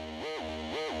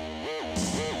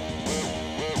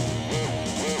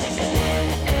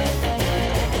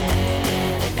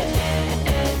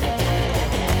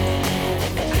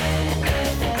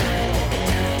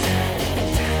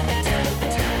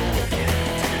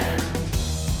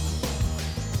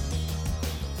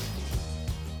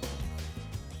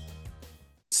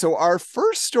 So our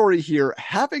first story here,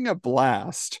 Having a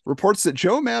Blast, reports that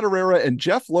Joe Madureira and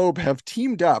Jeff Loeb have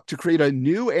teamed up to create a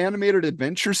new animated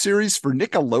adventure series for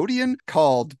Nickelodeon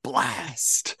called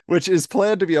Blast, which is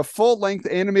planned to be a full-length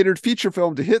animated feature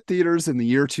film to hit theaters in the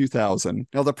year 2000.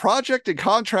 Now, the project and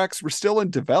contracts were still in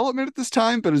development at this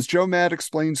time, but as Joe Mad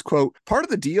explains, quote, part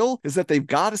of the deal is that they've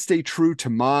got to stay true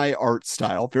to my art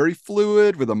style, very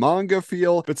fluid with a manga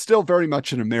feel, but still very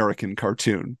much an American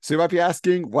cartoon. So you might be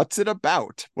asking, what's it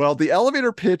about? Well, the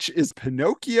elevator pitch is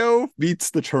Pinocchio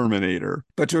meets the Terminator.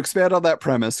 But to expand on that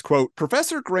premise, quote,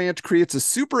 Professor Grant creates a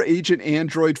super agent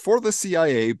android for the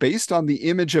CIA based on the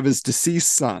image of his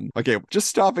deceased son. Okay, just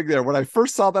stopping there. When I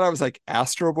first saw that, I was like,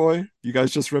 Astro Boy? You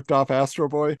guys just ripped off Astro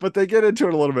Boy? But they get into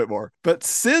it a little bit more. But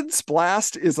since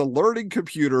Blast is a learning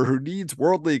computer who needs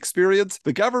worldly experience,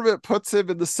 the government puts him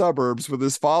in the suburbs with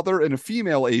his father and a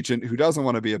female agent who doesn't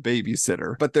want to be a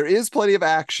babysitter. But there is plenty of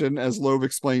action, as Loeb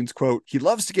explains, quote, he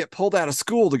loves to get pulled out of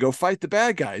school to go fight the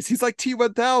bad guys. He's like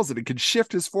T-1000 and can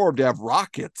shift his form to have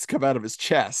rockets come out of his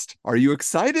chest. Are you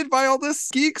excited by all this?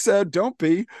 Geek said, don't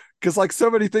be. Because like so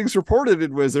many things reported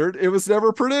in Wizard, it was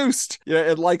never produced.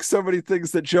 Yeah, and like so many things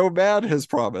that Joe Mad has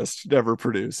promised, never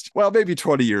produced. Well, maybe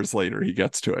 20 years later he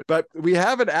gets to it. But we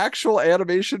have an actual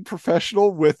animation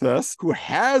professional with us who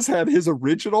has had his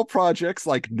original projects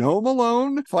like Gnome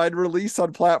Alone find release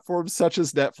on platforms such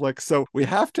as Netflix. So we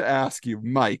have to ask you,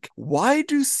 Mike, why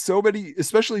do so many,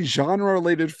 especially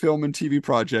genre-related film and TV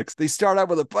projects, they start out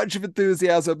with a bunch of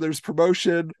enthusiasm, there's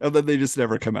promotion, and then they just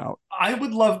never come out? I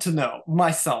would love to know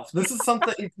myself. This is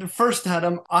something, first,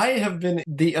 Adam, I have been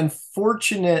the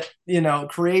unfortunate,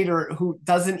 creator who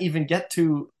doesn't even get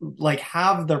to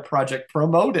have their project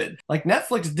promoted. Like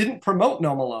Netflix didn't promote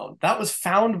Gnome Alone. That was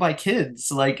found by kids.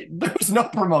 There was no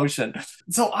promotion.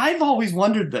 So I've always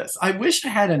wondered this. I wish I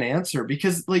had an answer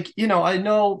because I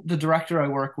know the director I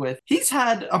work with, he's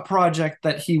had a project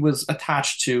that he was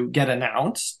attached to get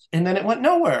announced and then it went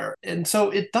nowhere. And so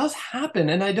it does happen.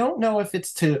 And I don't know if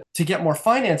it's to get more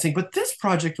financing, but this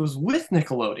project was with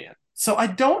Nickelodeon. So I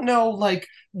don't know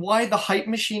why the hype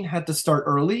machine had to start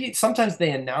early. Sometimes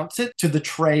they announce it to the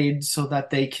trade so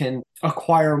that they can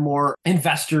acquire more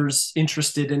investors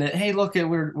interested in it. Hey, look,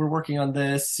 we're working on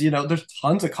this. There's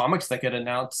tons of comics that get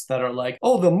announced that are like,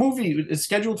 oh, the movie is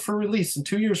scheduled for release in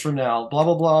 2 years from now, blah,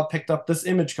 blah, blah, picked up this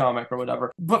Image comic or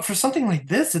whatever. But for something like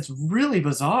this, it's really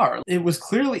bizarre. It was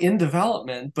clearly in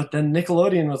development, but then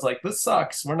Nickelodeon was like, this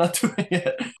sucks. We're not doing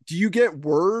it. Do you get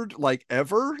word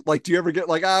ever? Do you ever get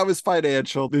it was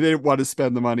financial, they didn't want to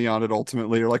spend the money on it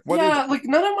ultimately, or what? Yeah,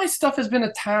 none of my stuff has been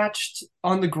attached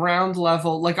on the ground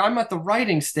level. I'm at the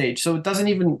writing stage, so it doesn't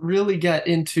even really get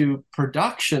into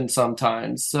production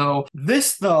sometimes. So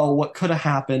this, though, what could have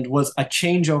happened was a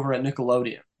changeover at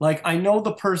Nickelodeon. I know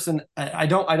the person, I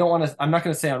don't want to, I'm not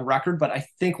going to say on record, but I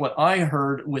think what I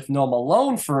heard with Gnome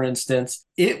Alone, for instance,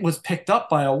 it was picked up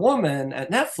by a woman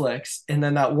at Netflix, and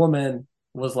then that woman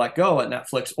was let go at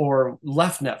Netflix or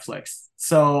left Netflix.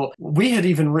 So we had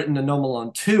even written a Gnome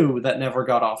Alone 2 that never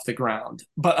got off the ground.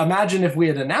 But imagine if we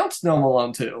had announced Gnome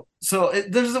Alone 2. So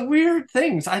there's a weird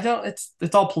things.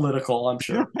 It's all political, I'm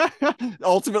sure.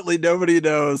 Ultimately, nobody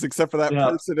knows except for that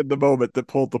person in the moment that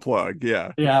pulled the plug.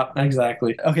 Yeah. Yeah,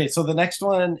 exactly. Okay, so the next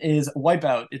one is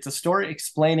Wipeout. It's a story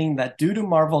explaining that due to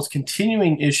Marvel's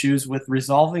continuing issues with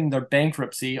resolving their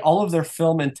bankruptcy, all of their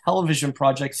film and television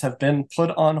projects have been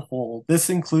put on hold. This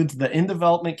includes the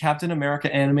in-development Captain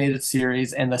America animated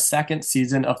series and the second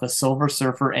season of the Silver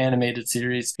Surfer animated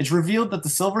series. It's revealed that the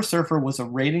Silver Surfer was a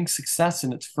rating success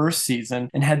in its first season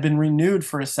and had been renewed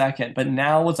for a second, but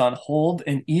now was on hold,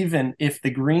 and even if the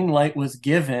green light was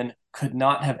given, could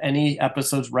not have any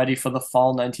episodes ready for the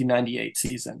fall 1998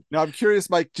 season. Now, I'm curious,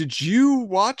 Mike, did you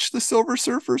watch the Silver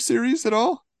Surfer series at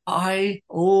all? I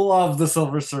love the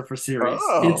Silver Surfer series.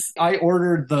 Oh. I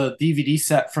ordered the DVD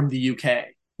set from the UK.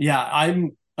 Yeah,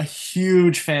 I'm a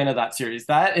huge fan of that series.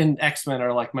 That and X-Men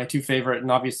are my two favorite, and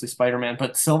obviously Spider-Man,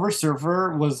 but Silver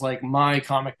Surfer was my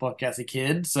comic book as a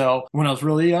kid, so when I was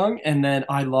really young, and then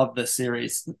I love this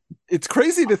series. It's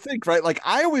crazy to think, right?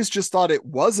 I always just thought it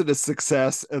wasn't a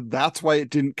success and that's why it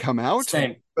didn't come out.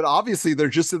 Same. But obviously they're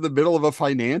just in the middle of a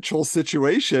financial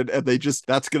situation and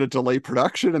that's going to delay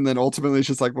production. And then ultimately it's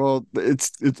just well,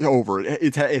 it's over.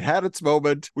 It had its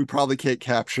moment. We probably can't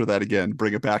capture that again,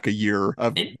 bring it back a year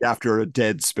after a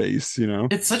dead space,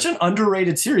 It's such an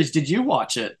underrated series. Did you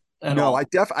watch it? all?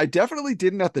 I definitely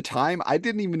didn't at the time. I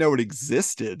didn't even know it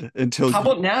existed until. How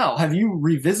about now? Have you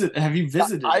visited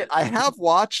it? I have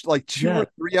watched like 2 or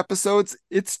 3 episodes.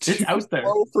 It's too out there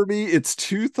slow for me. It's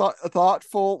too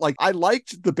thoughtful. Like I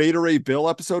liked the Beta Ray Bill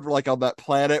episode where like on that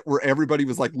planet where everybody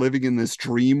was like living in this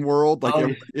dream world,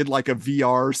 like in like a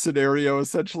VR scenario,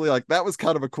 essentially. Like that was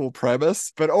kind of a cool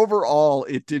premise. But overall,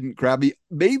 it didn't grab me,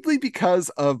 mainly because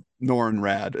of Norrin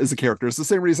Radd as a character. It's the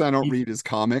same reason I don't read his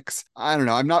comics. I don't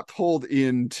know. I'm not pulled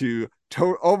into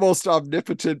almost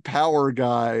omnipotent power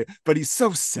guy, but he's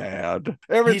so sad.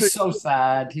 He's so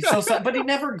sad. He's so sad, but he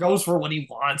never goes for what he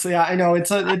wants. Yeah, I know.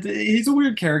 He's a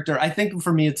weird character. I think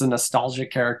for me, it's a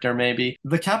nostalgic character. Maybe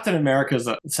the Captain America is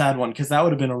a sad one because that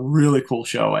would have been a really cool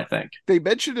show. I think they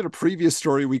mentioned in a previous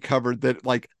story we covered that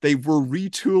like they were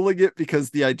retooling it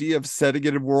because the idea of setting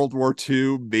it in World War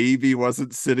II maybe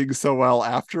wasn't sitting so well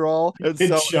after all. And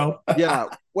so, yeah.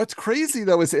 What's crazy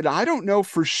though is, and I don't know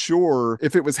for sure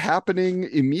if it was happening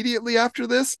immediately after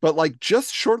this, but like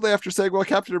just shortly after saying, well,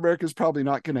 Captain America is probably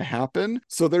not going to happen.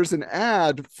 So there's an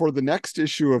ad for the next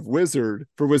issue of Wizard,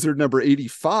 for Wizard number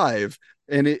 85.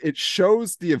 And it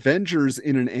shows the Avengers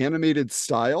in an animated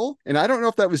style. And I don't know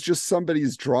if that was just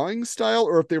somebody's drawing style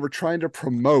or if they were trying to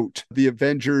promote the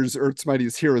Avengers Earth's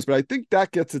Mightiest Heroes. But I think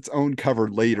that gets its own cover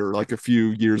later, like a few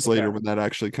years later when that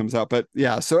actually comes out. But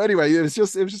yeah, so anyway, it was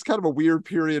just kind of a weird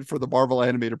period for the Marvel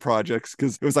animated projects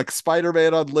because it was like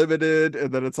Spider-Man Unlimited.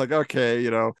 And then it's like, okay,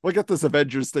 we'll get this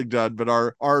Avengers thing done. But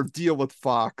our deal with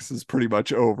Fox is pretty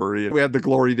much over. We had the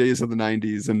glory days of the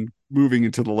 90s and moving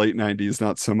into the late 90s,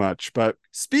 not so much. But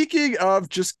speaking of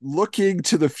just looking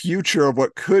to the future of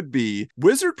what could be,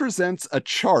 Wizard presents a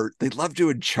chart. They love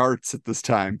doing charts at this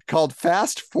time called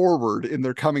Fast Forward in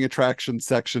their coming attractions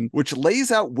section, which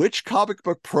lays out which comic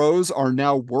book pros are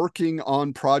now working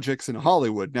on projects in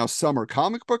Hollywood. Now, some are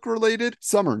comic book related,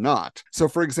 some are not. So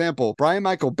for example, Brian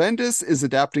Michael Bendis is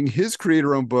adapting his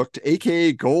creator-owned book,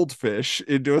 aka Goldfish,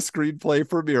 into a screenplay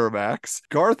for Miramax.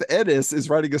 Garth Ennis is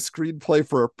writing a screenplay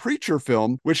for a Preacher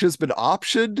film, which has been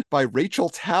optioned by Rachel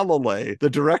Talalay,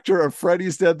 the director of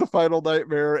Freddy's Dead, The Final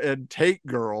Nightmare, and Tank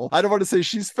Girl. I don't want to say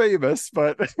she's famous,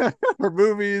 but her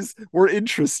movies were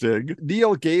interesting.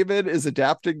 Neil Gaiman is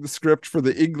adapting the script for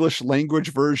the English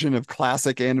language version of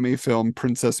classic anime film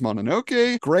Princess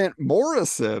Mononoke. Grant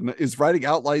Morrison is writing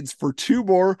outlines for 2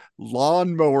 more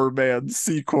Lawnmower Man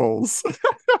sequels.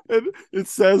 And it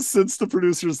says since the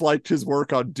producers liked his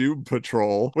work on Doom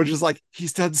Patrol, which is like,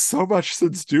 he's done so much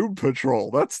since Doom Patrol.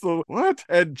 That's the what?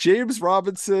 And James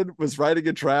Robinson was writing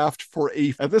a draft for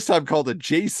at this time called a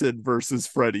Jason versus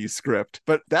Freddy script.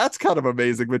 But that's kind of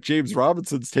amazing what James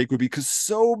Robinson's take would be, because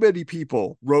so many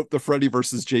people wrote the Freddy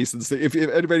versus Jason thing. If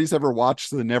anybody's ever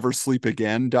watched the Never Sleep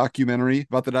Again documentary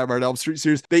about the Nightmare on Elm Street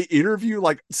series, they interview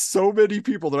like so many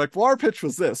people. They're like, well, our pitch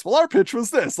was this. Well, our pitch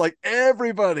was this. Like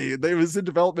everybody, they was in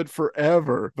development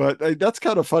forever. But that's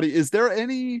kind of funny. Is there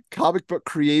any comic book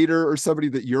creator or somebody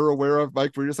that you're aware of,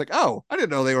 Mike, where you're just like, oh, I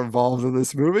didn't know they were involved in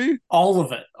this movie? All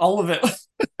of it.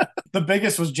 The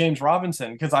biggest was James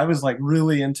Robinson, because I was like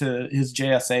really into his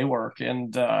JSA work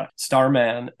and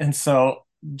Starman. And so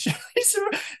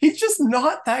he's just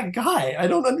not that guy. I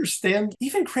don't understand.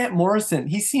 Even Grant Morrison,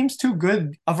 he seems too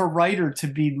good of a writer to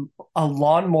be a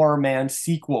Lawnmower Man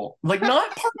sequel. Like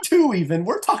not part 2 even.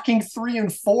 We're talking 3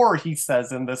 and 4, he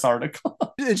says in this article.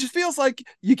 It just feels like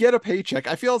you get a paycheck.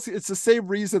 I feel it's the same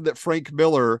reason that Frank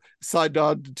Miller signed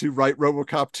on to write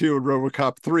RoboCop 2 and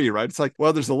RoboCop 3, right? It's like,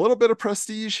 well, there's a little bit of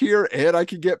prestige here and I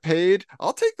can get paid.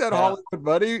 I'll take that Hollywood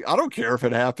money. I don't care if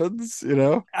it happens,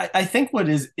 I think what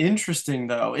is interesting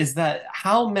though is that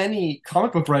how many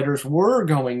comic book writers were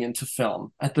going into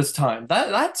film at this time.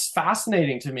 That's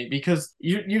fascinating to me, because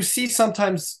you see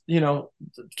sometimes,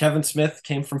 Kevin Smith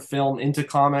came from film into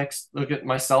comics. Look at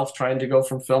myself trying to go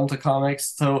from film to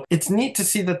comics. So it's neat to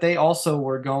see that they also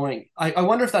were going. I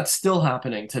wonder if that's still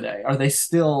happening today. Are they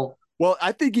still... Well,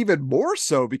 I think even more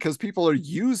so, because people are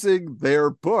using their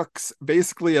books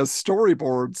basically as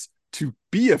storyboards to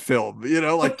be a film,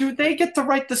 But do they get to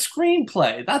write the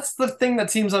screenplay? That's the thing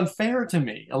that seems unfair to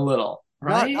me a little,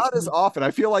 right? Not as often.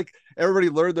 I feel like everybody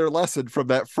learned their lesson from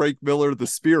that Frank Miller, The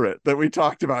Spirit, that we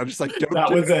talked about. Just like,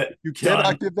 you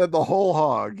cannot give them the whole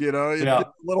hog, you get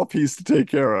a little piece to take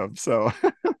care of. So,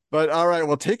 but all right,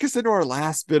 well, take us into our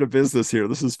last bit of business here.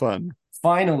 This is fun.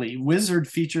 Finally, Wizard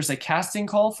features a casting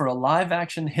call for a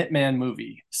live-action Hitman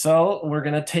movie. So we're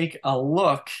going to take a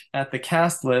look at the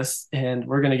cast list and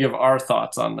we're going to give our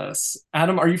thoughts on this.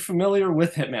 Adam, are you familiar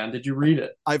with Hitman? Did you read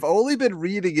it? I've only been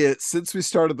reading it since we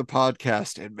started the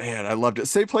podcast, and man, I loved it.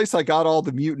 Same place I got all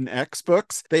the Mutant X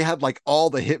books. They had like all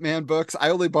the Hitman books. I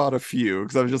only bought a few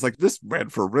because I was just like, this ran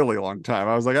for a really long time.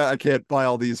 I was like, I can't buy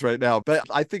all these right now. But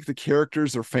I think the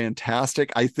characters are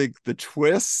fantastic. I think the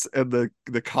twists and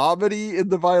the comedy in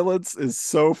the violence is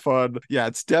so fun. Yeah,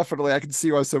 it's definitely, I can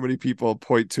see why so many people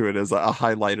point to it as a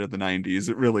highlight of the 90s.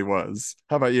 It really was.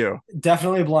 How about you?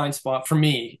 Definitely a blind spot for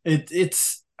me.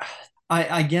 It's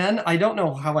I don't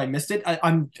know how I missed it.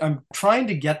 I'm trying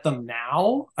to get them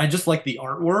now. I just like the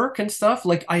artwork and stuff.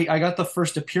 Like I got the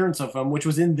first appearance of him, which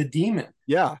was in The Demon.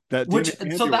 Yeah,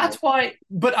 so that's why.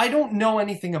 But I don't know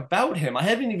anything about him. I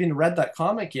haven't even read that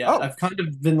comic yet. I've kind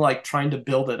of been like trying to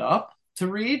build it up to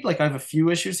read. Like I have a few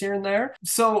issues here and there.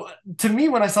 So to me,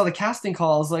 when I saw the casting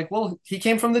call, I was like, well, he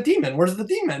came from The Demon. Where's The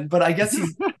Demon? But I guess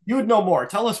you would know more.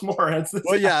 Tell us more.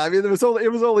 Well, yeah, I mean, it was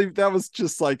only that was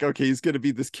just like, okay, he's going to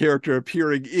be this character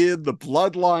appearing in the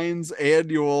Bloodlines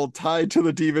annual tied to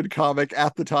the Demon comic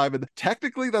at the time. And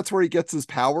technically that's where he gets his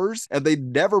powers. And they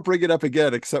never bring it up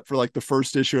again, except for like the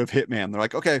first issue of Hitman. They're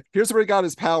like, okay, here's where he got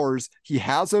his powers. He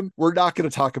has them. We're not going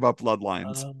to talk about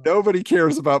Bloodlines. Nobody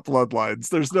cares about Bloodlines.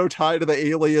 There's no tie to the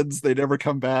aliens. They never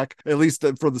come back, at least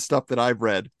for the stuff that I've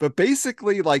read. But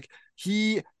basically, like,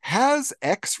 he has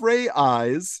X-ray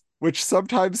eyes, which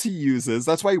sometimes he uses.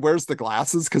 That's why he wears the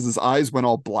glasses, because his eyes went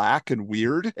all black and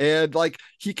weird. And like,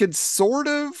 he can sort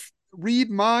of read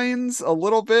minds a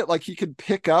little bit, like he could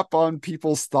pick up on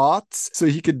people's thoughts, so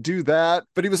he could do that.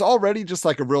 But he was already just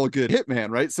like a real good hitman,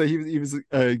 right? So he was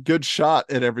a good shot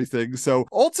at everything. So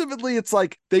ultimately it's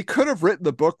like they could have written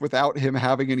the book without him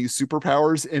having any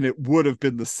superpowers and it would have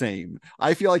been the same.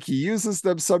 I feel like he uses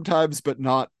them sometimes, but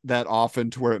not that often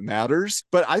to where it matters.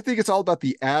 But I think it's all about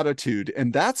the attitude,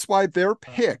 and that's why their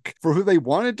pick for who they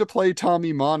wanted to play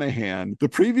Tommy Monahan, the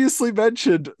previously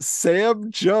mentioned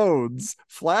Sam Jones,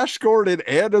 Flash Gordon,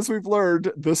 and as we've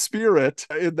learned, the Spirit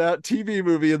in that TV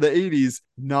movie in the 80s,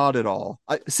 not at all.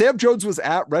 Sam Jones was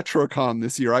at RetroCon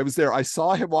this year. I was there. I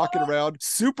saw him walking around.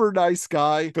 Super nice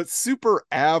guy, but super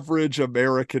average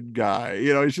American guy.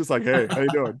 You know, he's just like, hey, how you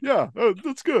doing? Yeah,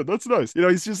 that's good. That's nice. You know,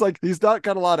 he's just like, he's not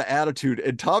got a lot of attitude.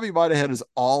 And Tommy Monahan is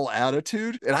all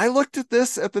attitude. And I looked at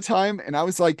this at the time and I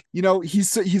was like, you know,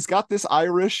 he's got this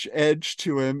Irish edge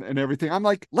to him and everything. I'm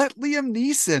like, let Liam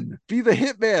Neeson be the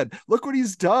hitman. Look what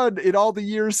he's done in all the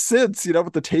years since, you know,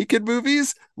 with the Taken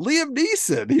movies. Liam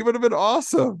Neeson, he would have been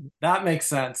awesome. That makes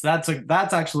sense. That's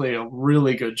actually a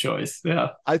really good choice. Yeah.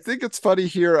 I think it's funny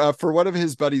here for one of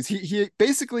his buddies. He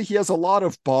basically, he has a lot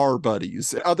of bar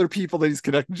buddies, other people that he's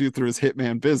connected to through his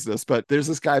hitman business. But there's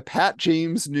this guy, Pat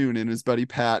James Noonan, his buddy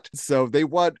Pat. So they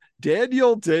want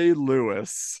Daniel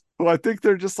Day-Lewis. Well, I think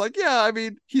they're just like, yeah, I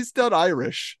mean, he's done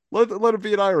Irish. Let him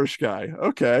be an Irish guy.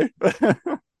 Okay.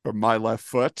 From My Left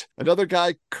Foot. Another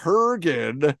guy,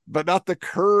 Kurgan, but not the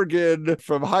Kurgan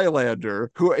from Highlander,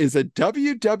 who is a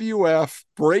WWF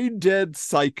brain dead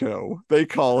psycho, they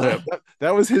call him.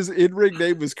 That was his in-ring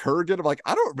name, was Kurgan. I'm like,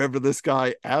 I don't remember this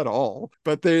guy at all.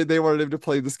 But they wanted him to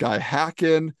play this guy,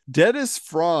 Hacken. Dennis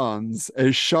Franz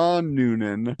as Sean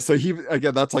Noonan. So he,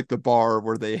 again, that's like the bar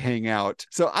where they hang out.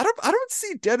 So I don't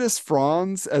see Dennis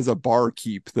Franz as a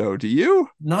barkeep, though. Do you?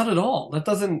 Not at all. That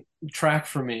doesn't track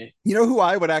for me. You know who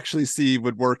I would actually see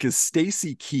would work is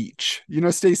Stacy Keach. You know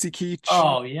Stacy Keach?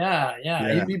 Oh yeah.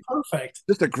 He'd be perfect.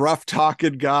 Just a gruff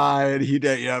talking guy, and he'd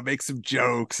make some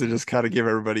jokes and just kind of give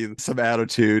everybody some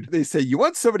attitude. They say, you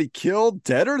want somebody killed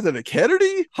deader than a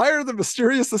Kennedy? Hire the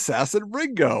mysterious assassin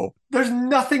Ringo. There's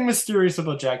nothing mysterious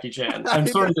about Jackie Chan. I'm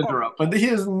sorry to interrupt, but he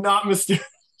is not mysterious.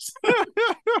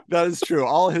 That is true.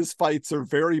 All his fights are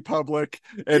very public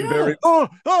and very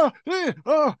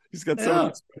he's got so many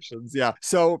expressions. Yeah.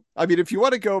 So I mean, if you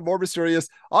want to go more mysterious,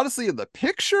 honestly, in the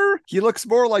picture, he looks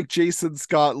more like Jason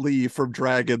Scott Lee from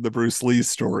Dragon, the Bruce Lee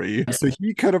story. So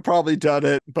he could have probably done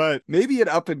it, but maybe an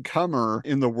up and comer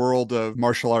in the world of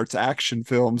martial arts action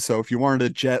films. So if you wanted a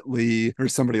Jet Li or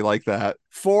somebody like that.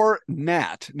 For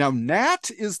Nat. Now,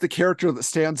 Nat is the character that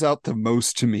stands out the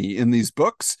most to me in these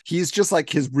books. He's just like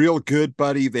his real good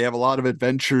buddy. They have a lot of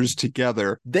adventures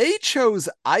together. They chose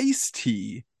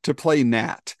Ice-T to play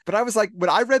Nat. But I was like, when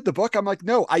I read the book, I'm like,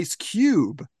 no, Ice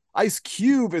Cube Ice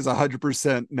Cube is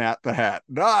 100% Nat the Hat,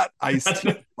 not Ice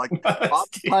Cube. Like pop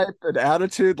type and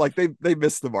attitude, like they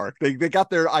missed the mark. They got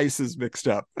their ices mixed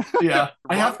up. Yeah,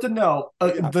 I have to know.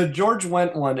 The George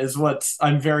Wendt one is what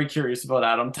I'm very curious about,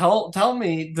 Adam. Tell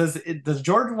me, does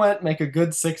George Wendt make a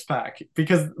good six pack?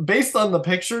 Because based on the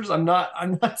pictures, I'm not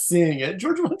seeing it.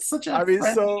 George Wendt's such a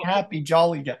friendly, happy,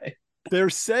 jolly guy.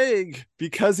 They're saying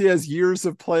because he has years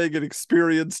of playing an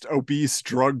experienced obese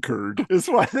drunkard is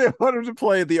why they wanted to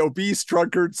play the obese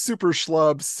drunkard super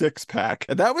schlub six pack.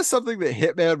 And that was something that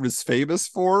Hitman was famous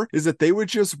for, is that they would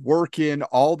just work in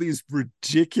all these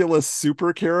ridiculous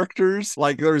super characters.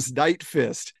 Like there's Night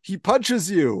Fist. He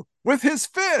punches you with his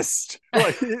fist.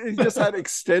 Like he just had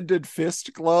extended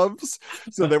fist gloves.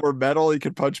 So they were metal. He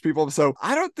could punch people. So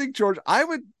I don't think I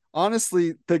would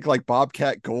honestly think like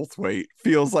Bobcat Goldthwait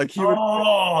feels like he would.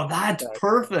 Oh, that's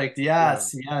perfect.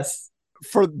 Yes, yes.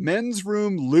 For Men's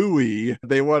Room Louis,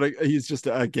 they want he's just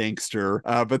a gangster,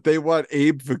 but they want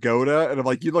Abe Vigoda. And I'm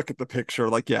like, you look at the picture,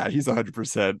 like, yeah, he's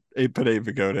 100%. Put Abe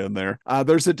Vigoda in there.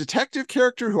 There's a detective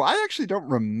character who I actually don't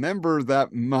remember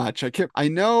that much. I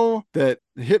know that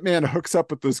Hitman hooks up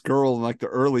with this girl in like the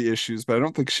early issues, but I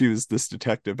don't think she was this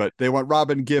detective. But they want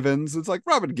Robin Givens. It's like,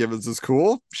 Robin Givens is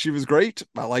cool. She was great.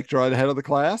 I liked her at the head of the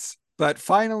class. But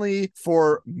finally,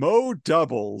 for Mo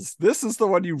Doubles, this is the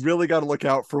one you really got to look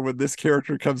out for when this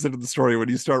character comes into the story when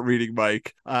you start reading,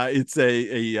 Mike. It's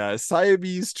a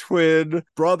Siamese twin,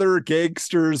 brother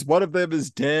gangsters. One of them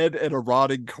is dead and a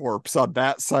rotting corpse on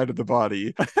that side of the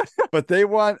body. But they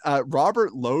want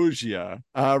Robert Loggia.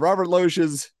 Robert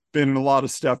Loggia's been in a lot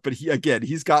of stuff, but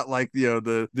he's got like,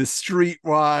 the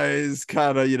streetwise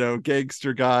kind of,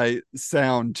 gangster guy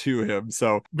sound to him.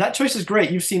 So that choice is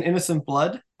great. You've seen Innocent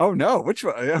Blood? Oh no, which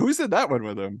one? Who's in that one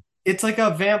with him? It's like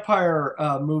a vampire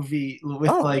movie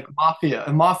with like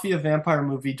a mafia vampire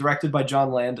movie directed by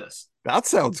John Landis. That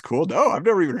sounds cool. No, I've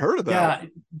never even heard of that. Yeah,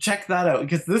 check that out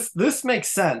because this makes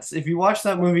sense. If you watch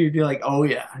that movie, you'd be like, oh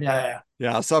yeah.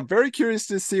 Yeah, so I'm very curious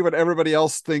to see what everybody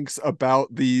else thinks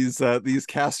about these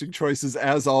casting choices.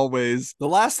 As always, the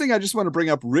last thing I just want to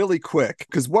bring up really quick,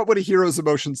 because what would a Heroes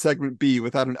Emotion segment be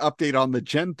without an update on the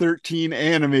Gen 13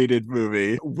 animated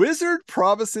movie? Wizard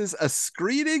promises a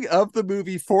screening of the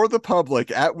movie for the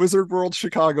public at Wizard World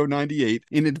Chicago 98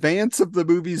 in advance of the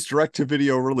movie's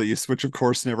direct-to-video release, which of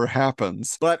course never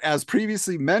happens. But as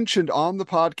previously mentioned on the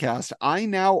podcast, I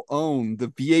now own the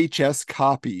VHS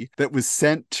copy that was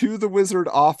sent to the Wizard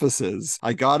offices.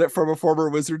 I got it from a former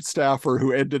Wizard staffer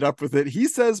who ended up with it, he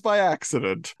says, by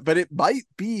accident. But it might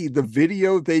be the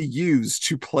video they used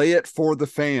to play it for the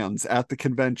fans at the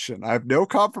convention. I have no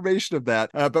confirmation of that,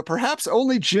 but perhaps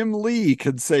only Jim Lee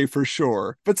can say for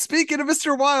sure. But speaking of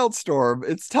Mr. Wildstorm,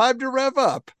 it's time to rev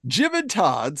up Jim and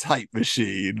Todd's Hype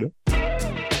Machine.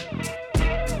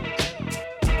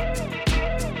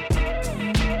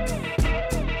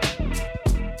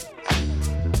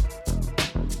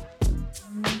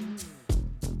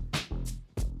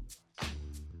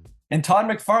 In Todd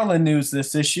McFarlane news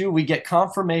this issue, we get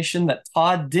confirmation that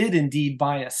Todd did indeed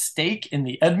buy a stake in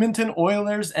the Edmonton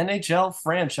Oilers NHL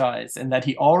franchise and that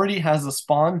he already has a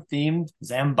Spawn-themed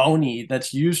Zamboni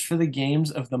that's used for the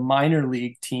games of the minor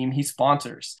league team he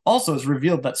sponsors. Also, it's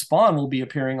revealed that Spawn will be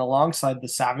appearing alongside the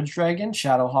Savage Dragon,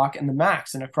 Shadowhawk, and the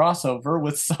Max in a crossover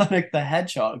with Sonic the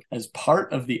Hedgehog as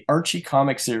part of the Archie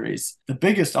comic series. The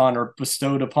biggest honor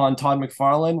bestowed upon Todd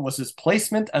McFarlane was his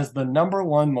placement as the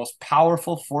 #1 most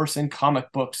powerful force in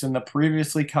comic books in the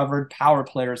previously covered Power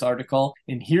Players article,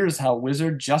 and here's how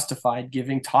Wizard justified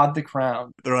giving Todd the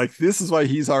crown. They're like, this is why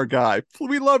he's our guy.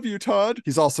 We love you, Todd.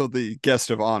 He's also the guest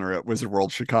of honor at Wizard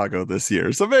World Chicago this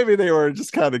year, so maybe they were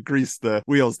just kind of greased the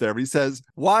wheels there. But he says,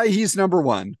 why he's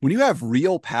 #1. When you have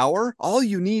real power, all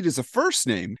you need is a first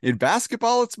name. In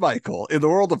basketball, it's Michael. In the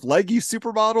world of leggy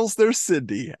supermodels, there's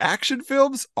Cindy. Action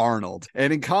films, Arnold.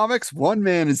 And in comics, one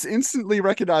man is instantly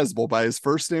recognizable by his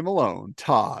first name alone,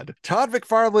 Todd. Todd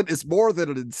McFarlane is more than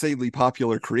an insanely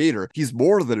popular creator. He's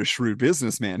more than a shrewd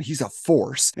businessman. He's a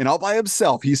force. And all by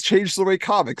himself, he's changed the way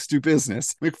comics do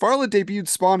business. McFarlane debuted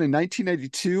Spawn in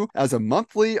 1992 as a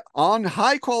monthly on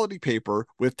high-quality paper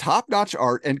with top-notch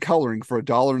art and coloring for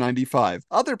 $1.95.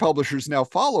 Other publishers now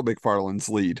follow McFarlane's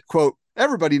lead. Quote,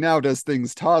 everybody now does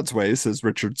things Todd's way, says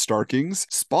Richard Starkings.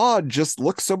 Spawn just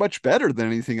looks so much better than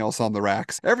anything else on the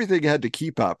racks. Everything had to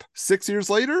keep up. 6 years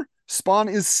later, Spawn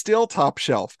is still top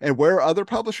shelf. And where other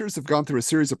publishers have gone through a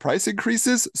series of price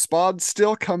increases, Spawn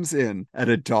still comes in at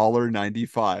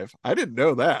 $1.95. I didn't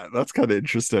know that. That's kind of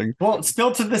interesting. Well,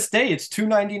 still to this day, it's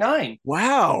 $2.99.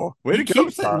 Wow. Way to go,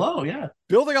 keeps it low, yeah.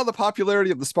 Building on the popularity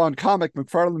of the Spawn comic,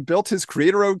 McFarlane built his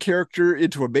creator-owned character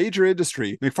into a major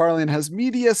industry. McFarlane has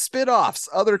media spin-offs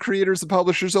other creators and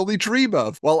publishers only dream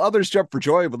of. While others jump for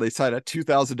joy when they sign a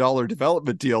 $2,000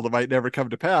 development deal that might never come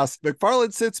to pass,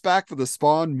 McFarlane sits back for the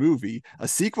Spawn movie, a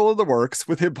sequel in the works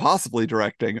with him possibly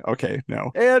directing, okay,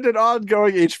 no, and an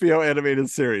ongoing HBO animated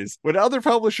series. When other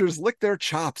publishers lick their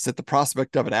chops at the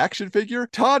prospect of an action figure,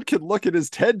 Todd can look at his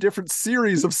 10 different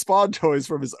series of Spawn toys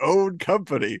from his own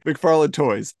company, McFarlane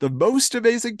Toys. The most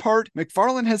amazing part,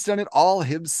 McFarlane has done it all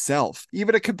himself.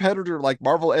 Even a competitor like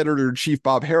Marvel editor-in-chief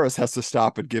Bob Harris has to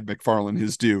stop and give McFarlane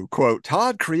his due. Quote,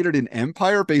 Todd created an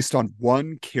empire based on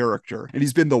one character, and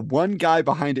he's been the one guy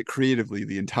behind it creatively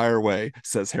the entire way,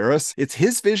 says Harris. It's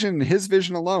his vision and his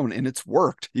vision alone, and it's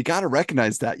worked. You gotta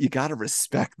recognize that. You gotta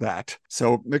respect that.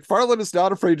 So McFarlane is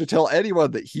not afraid to tell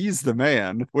anyone that he's the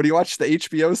man. When you watch the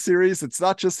HBO series, it's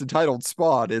not just entitled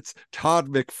Spawn, it's Todd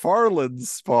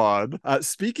McFarlane's Spawn.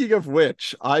 Speaking of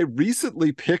which, I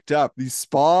recently picked up the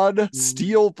Spawn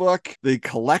Steelbook, the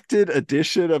collected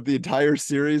edition of the entire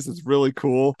series. It's really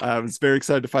cool. I was very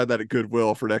excited to find that at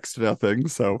Goodwill for next to nothing.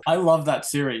 So I love that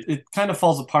series. It kind of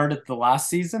falls apart at the last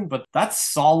season, but that's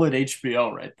solid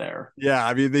HBO right there. Yeah,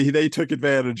 I mean, they took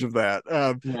advantage of that.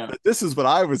 This is what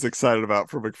I was excited about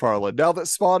for McFarlane. Now that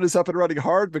Spawn is up and running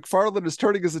hard, McFarlane is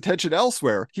turning his attention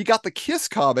elsewhere. He got the Kiss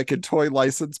comic and toy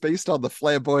license based on the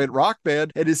flamboyant rock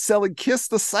band and is selling Kiss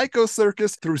the Psycho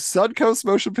Circus through Suncoast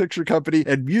Motion Picture Company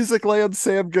and Musicland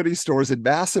Sam Goody stores in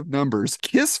massive numbers.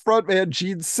 Kiss frontman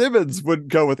Gene Simmons wouldn't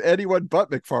go with anyone but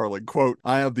McFarlane. Quote,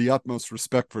 I have the utmost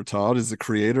respect for Todd as a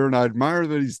creator, and I admire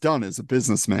what he's done as a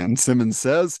businessman. Simmons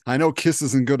says, I know Kiss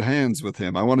is in good hands with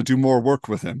him. I want to do more work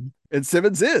with him. And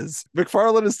Simmons is.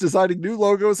 McFarlane is designing new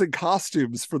logos and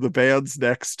costumes for the band's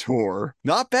next tour.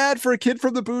 Not bad for a kid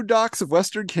from the boondocks of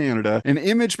Western Canada, an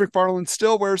image McFarlane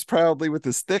still wears proudly with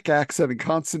his thick accent and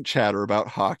constant chatter about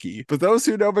hockey. But those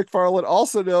who know McFarlane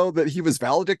also know that he was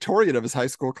valedictorian of his high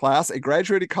school class and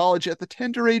graduated college at the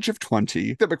tender age of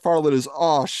 20. That McFarlane is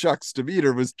aw shucks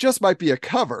demeanor was just might be a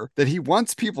cover, that he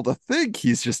wants people to think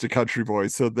he's just a country boy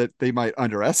so that they might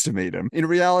underestimate him. In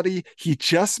reality, he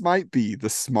just might be the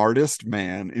smartest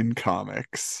man in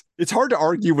comics. It's hard to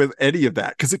argue with any of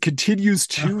that because it continues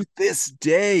to this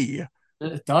day.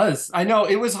 It does. I know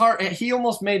it was hard. He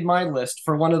almost made my list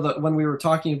for when we were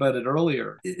talking about it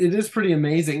earlier. It is pretty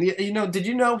amazing. You know, did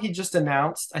you know he just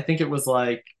announced, I think it was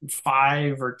like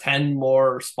 5 or 10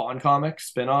 more Spawn comics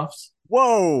spin-offs?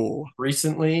 Whoa.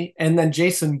 Recently. And then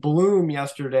Jason Blum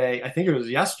yesterday, I think it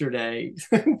was yesterday,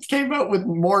 came out with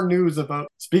more news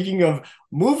about, speaking of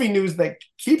movie news that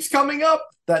keeps coming up,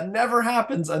 that never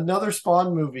happens, another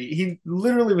Spawn movie. He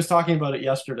literally was talking about it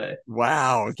yesterday.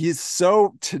 Wow. He's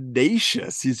so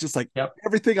tenacious. He's just like,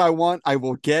 everything I want, I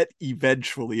will get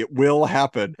eventually. It will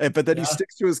happen. But then he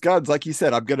sticks to his guns. Like he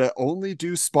said, I'm going to only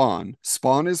do Spawn.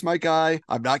 Spawn is my guy.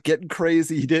 I'm not getting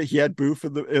crazy. He had Boof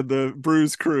in the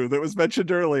Bruise crew that was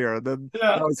mentioned earlier. And then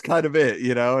that was kind of it,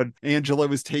 you know, and Angela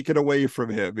was taken away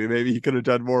from him. Maybe he could have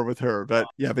done more with her. But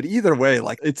but either way,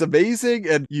 like, it's amazing.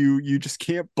 And you just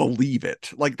can't believe it.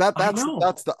 Like that's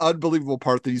the unbelievable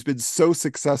part, that he's been so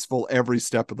successful every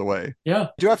step of the way. Yeah. I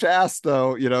do have to ask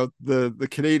though, you know, the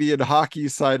Canadian hockey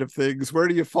side of things, where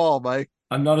do you fall, Mike?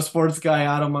 I'm not a sports guy,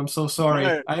 Adam. I'm so sorry.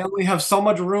 Right. I only have so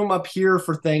much room up here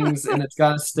for things, and it's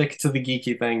got to stick to the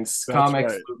geeky things. That's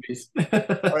comics, movies. All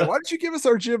right, why don't you give us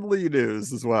our Jim Lee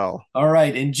news as well? All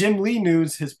right. In Jim Lee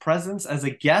news, his presence as a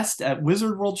guest at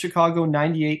Wizard World Chicago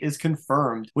 98 is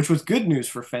confirmed, which was good news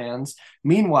for fans.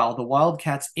 Meanwhile, the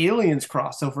Wildcats Aliens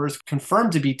crossover is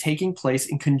confirmed to be taking place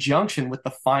in conjunction with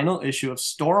the final issue of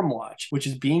Stormwatch, which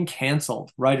is being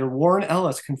canceled. Writer Warren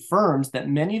Ellis confirms that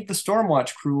many of the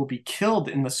Stormwatch crew will be killed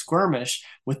in the skirmish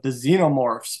with the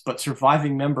Xenomorphs, but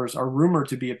surviving members are rumored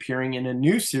to be appearing in a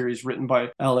new series written by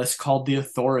Ellis called The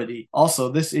Authority.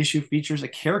 Also, this issue features a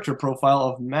character profile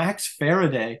of Max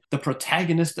Faraday, the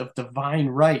protagonist of Divine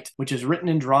Right, which is written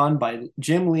and drawn by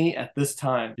Jim Lee at this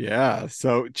time. Yeah,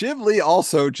 so Jim Lee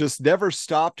also just never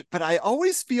stopped, but I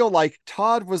always feel like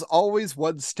Todd was always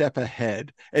one step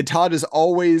ahead, and Todd is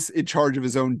always in charge of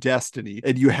his own destiny,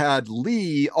 and you had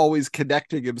Lee always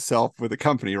connecting himself with the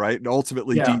company, right? And ultimately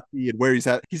ultimately DC and where he's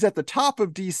at. He's at the top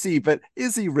of DC, but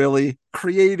is he really?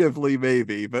 Creatively,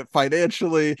 maybe, but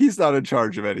financially, he's not in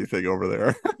charge of anything over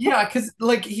there. Yeah, because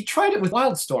like he tried it with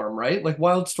Wildstorm, right? Like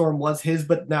Wildstorm was his,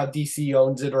 but now DC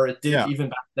owns it, or it did even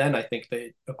back then. I think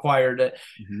they acquired it.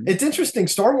 Mm-hmm. It's interesting.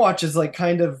 Stormwatch is like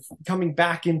kind of coming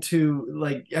back into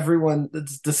like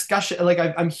everyone's discussion. Like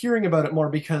I'm hearing about it more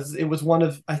because it was one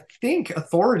of, I think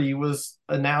Authority was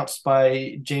announced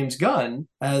by James Gunn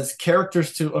as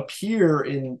characters to appear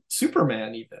in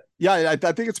Superman even. Yeah,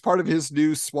 I think it's part of his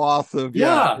new swath of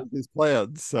his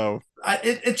plans. So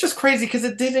it's just crazy because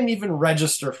it didn't even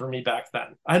register for me back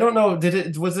then. I don't know.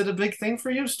 Was it a big thing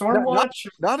for you, Stormwatch?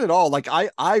 Not at all. Like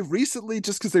I recently,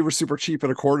 just because they were super cheap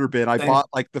at a quarter bin, I bought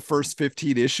like the first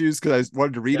 15 issues because I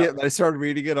wanted to read it. And I started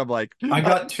reading it. I'm like, I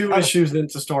got 2 issues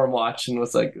into Stormwatch and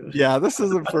was like, yeah, this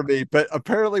isn't for me. But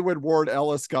apparently when Warren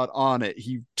Ellis got on it,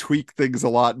 he tweaked things a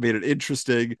lot, made it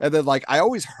interesting. And then like I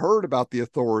always heard about the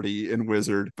Authority in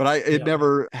Wizard, but it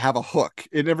never have a hook.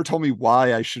 It never told me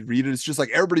why I should read it. It's just like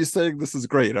everybody's saying this is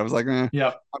great. I was like, I'm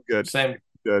good. Same.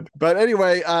 Good. But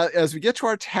anyway, as we get to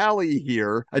our tally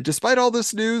here, despite all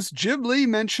this news, Jim Lee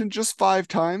mentioned just 5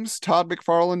 times. Todd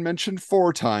McFarlane mentioned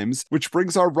 4 times, which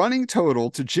brings our running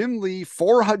total to Jim Lee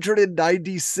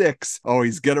 496. Oh,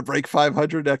 he's going to break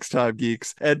 500 next time,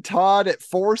 geeks. And Todd at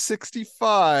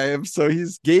 465. So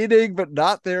he's gaining, but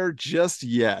not there just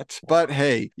yet. But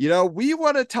hey, we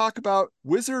want to talk about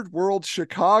Wizard World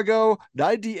Chicago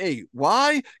 98.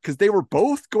 Why? Because they were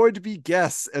both going to be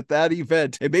guests at that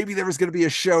event. And maybe there was going to be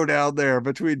a showdown there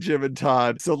between Jim and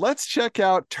Todd. So let's check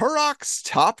out Turok's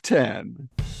Top 10.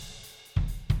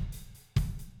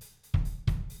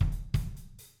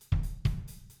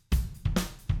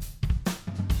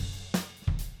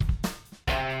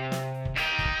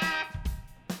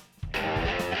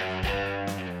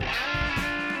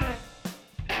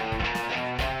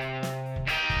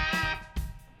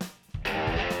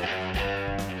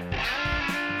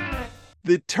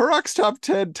 The Turok's Top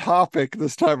 10 topic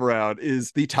this time around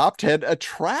is the top 10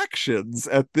 attractions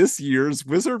at this year's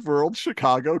Wizard World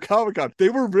Chicago Comic-Con. They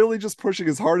were really just pushing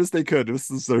as hard as they could.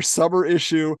 This is their summer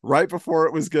issue right before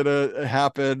it was going to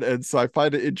happen. And so I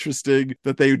find it interesting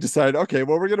that they decided, okay,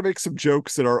 well, we're going to make some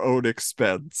jokes at our own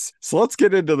expense. So let's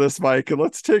get into this, Mike, and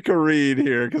let's take a read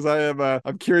here because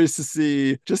I'm curious to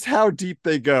see just how deep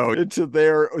they go into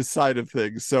their side of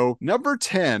things. So number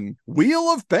 10, Wheel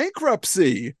of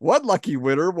Bankruptcy. One lucky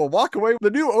winner will walk away with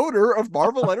the new owner of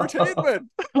Marvel Entertainment.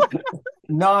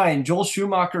 9, Joel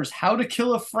Schumacher's How to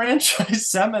Kill a Franchise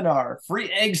seminar.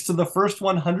 Free eggs to the first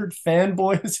 100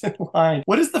 fanboys in line.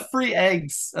 What is the free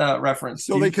eggs reference?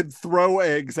 So they could throw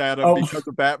eggs at him because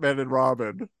of Batman and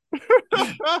Robin.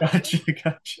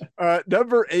 Gotcha.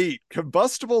 Number 8,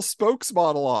 combustible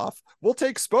spokesmodel off. We'll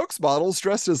take spokesmodels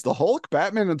dressed as the Hulk,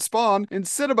 Batman, and Spawn and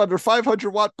sit them under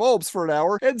 500-watt bulbs for an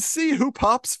hour and see who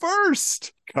pops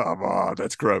first. Come on,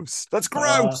 that's gross. That's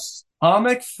gross.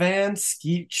 Comic fan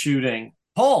skeet shooting.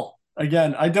 Paul.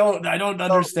 Again, I don't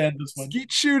understand this one.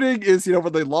 Skeet shooting is,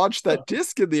 when they launch that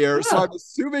disc in the air. Yeah. So I'm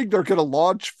assuming they're going to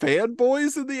launch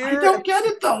fanboys in the air. I don't get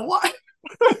it though. Why?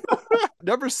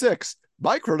 Number 6,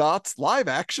 Micronauts live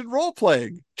action role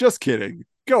playing. Just kidding.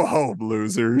 Go home,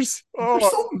 losers. They're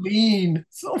so mean.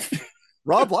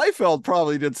 Rob Liefeld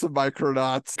probably did some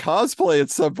Micronauts cosplay at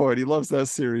some point. He loves that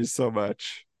series so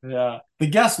much. Yeah. The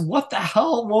guess what the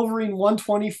hell Wolverine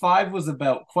 125 was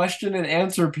about. Question and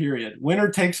answer period. Winner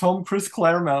takes home Chris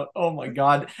Claremont. Oh my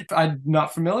God. I'm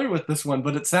not familiar with this one,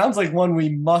 but it sounds like one we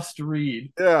must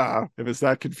read. Yeah, if it's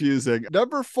that confusing.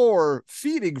 Number 4,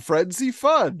 Feeding Frenzy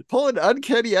Fun. Pull an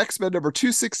Uncanny X-Men number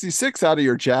 266 out of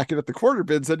your jacket at the quarter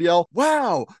bins and yell,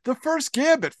 wow, the first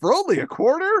Gambit for only a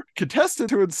quarter?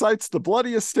 Contestant who incites the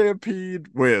bloodiest stampede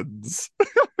wins.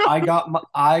 I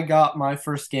got my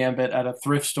first Gambit at a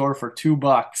thrift store for $2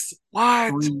 what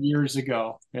 3 years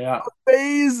ago. Yeah,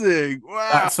 amazing.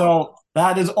 Wow. So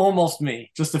that is almost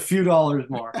me, just a few dollars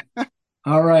more.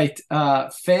 All right,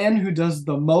 fan who does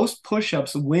the most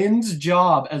push-ups wins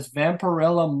job as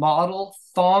Vampirella model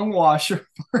thong washer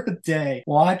for a day.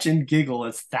 Watch and giggle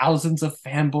as thousands of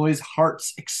fanboys'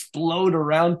 hearts explode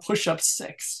around push-up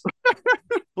 6.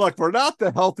 Look, we're not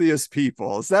the healthiest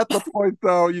people. Is that the point,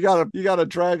 though? You gotta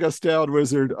drag us down,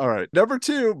 Wizard. All right. Number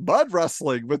 2, mud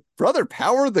wrestling with Brother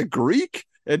Power the Greek.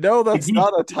 And no, that's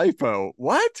not a typo.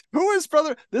 What? Who is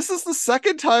Brother? This is the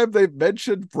second time they've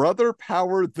mentioned Brother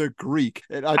Power the Greek.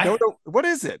 And I don't know. What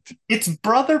is it? It's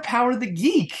Brother Power the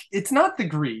Geek. It's not the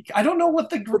Greek. I don't know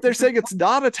what the... But they're saying it's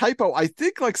not a typo. I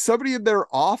think like somebody in their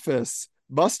office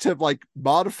must have like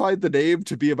modified the name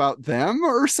to be about them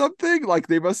or something. Like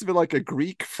they must have been like a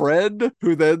Greek friend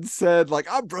who then said like,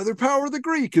 I'm Brother Power the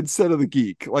Greek instead of the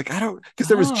geek. Like I don't, because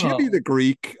there was Jimmy the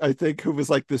Greek, I think, who was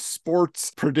like the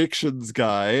sports predictions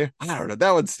guy. I don't know.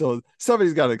 That one's still,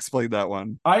 somebody's got to explain that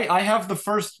one. I have the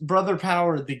first Brother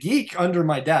Power the Geek under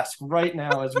my desk right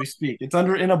now as we speak. It's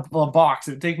under in a box.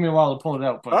 It would take me a while to pull it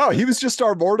out. But he was just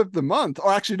our Lord of the Month. Oh,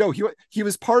 actually, no, he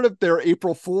was part of their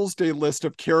April Fool's Day list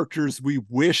of characters we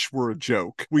wish were a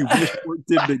joke. We wish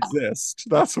didn't exist.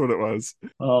 That's what it was.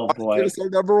 Oh boy. It's our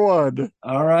number one.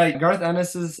 All right. Garth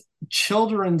Ennis's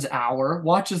Children's Hour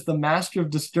watches the master of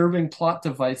disturbing plot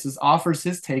devices offers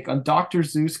his take on Dr.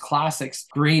 Seuss classics,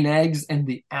 Green Eggs and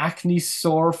the Acne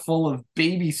Sore full of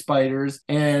baby spiders,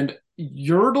 and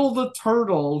Yertle the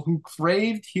Turtle who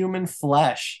craved human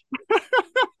flesh.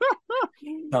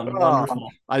 Wonderful.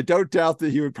 I don't doubt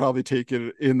that he would probably take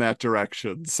it in that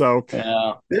direction. So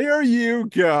there you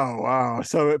go. Wow.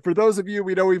 So for those of you,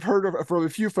 we know we've heard from a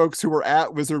few folks who were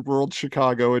at Wizard World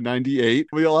Chicago in '98.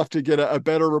 We'll have to get a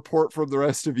better report from the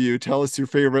rest of you. Tell us your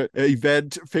favorite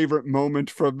event, favorite moment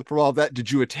from all that.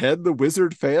 Did you attend the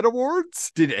Wizard Fan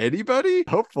Awards? Did anybody?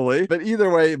 Hopefully. But either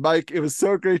way, Mike, it was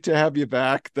so great to have you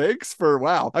back. Thanks for,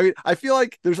 wow. I mean, I feel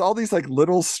like there's all these like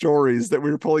little stories that we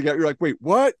were pulling out. You're like, wait,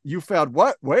 what? You found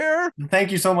what? Where?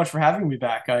 Thank you so much for having me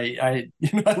back. I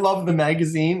love the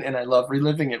magazine and I love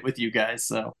reliving it with you guys.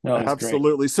 So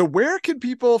absolutely. Great. So where can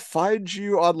people find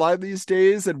you online these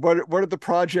days, and what are the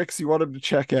projects you want them to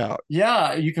check out?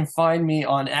 Yeah, you can find me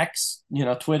on X,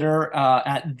 Twitter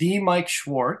at the Mike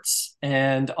Schwartz,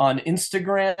 and on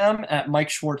Instagram at Mike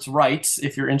Schwartz Writes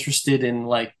if you're interested in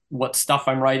like what stuff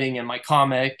I'm writing in my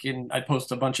comic, and I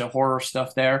post a bunch of horror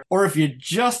stuff there. Or if you're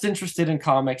just interested in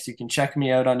comics, you can check me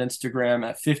out on Instagram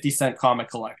at 50 Cent Comic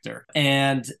Collector.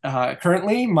 And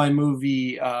currently, my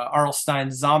movie, R.L.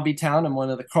 Stine's Zombie Town, I'm one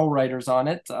of the co-writers on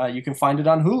it. You can find it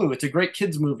on Hulu. It's a great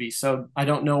kids movie, so I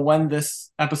don't know when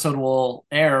this episode will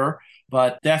air,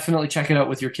 but definitely check it out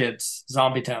with your kids.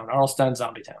 Zombie Town, R.L. Stine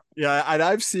Zombie Town. Yeah, and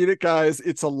I've seen it, guys.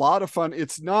 It's a lot of fun.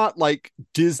 It's not like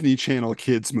Disney Channel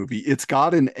kids movie. It's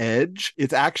got an edge.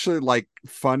 It's actually like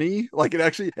funny. Like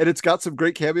and it's got some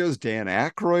great cameos. Dan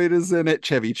Aykroyd is in it.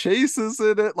 Chevy Chase is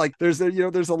in it. Like there's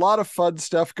a lot of fun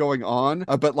stuff going on.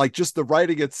 But like just the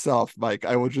writing itself, Mike,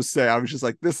 I will just say, I was just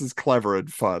like, this is clever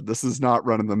and fun. This is not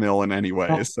run of the mill in any way.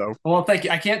 Well, thank you.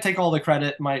 I can't take all the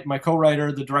credit. My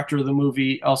co-writer, the director of the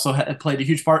movie, also played a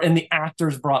huge part, and the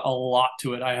actors brought a lot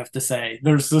to it. I have to say,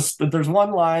 there's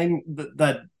one line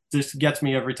that just gets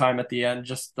me every time at the end,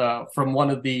 just from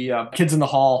one of the Kids in the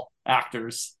Hall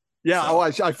actors. Yeah,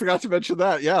 so. I forgot to mention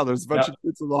that. Yeah, there's a bunch of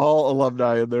Kids in the Hall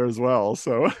alumni in there as well.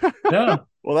 So yeah.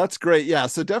 Well, that's great. Yeah,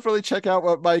 so definitely check out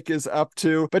what Mike is up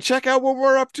to, but check out what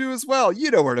we're up to as well. You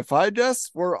know where to find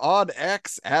us. We're on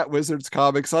X at Wizards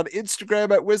Comics, on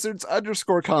Instagram at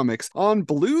Wizards_Comics, on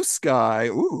Blue Sky.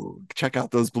 Ooh, check out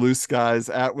those blue skies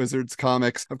at Wizards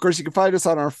Comics. Of course, you can find us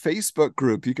on our Facebook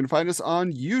group. You can find us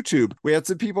on YouTube. We had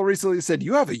some people recently said,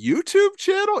 you have a YouTube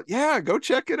channel? Yeah, go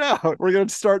check it out. We're going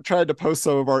to start trying to post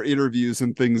some of our interviews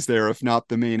and things there, if not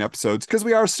the main episodes, because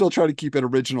we are still trying to keep it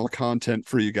original content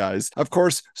for you guys. Of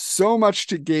course, so much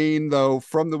to gain, though,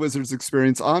 from the Wizards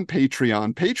experience on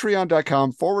Patreon.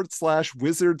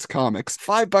 Patreon.com/Wizards Comics.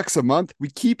 $5 a month. We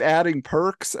keep adding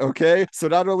perks, okay? So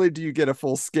not only do you get a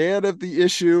full scan of the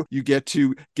issue, you get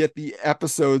to get the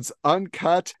episodes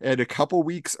uncut and a couple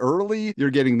weeks early. You're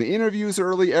getting the interviews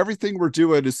early. Everything we're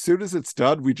doing, as soon as it's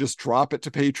done, we just drop it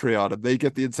to Patreon and they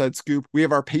get the inside scoop. We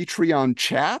have our Patreon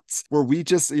chats where we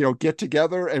just, get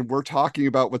together and we're talking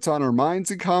about what's on our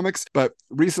minds in comics. But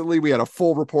recently we had a full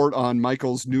report on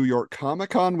Michael's New York Comic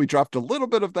Con. We dropped a little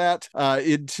bit of that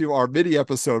into our mini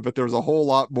episode, but there's a whole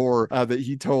lot more that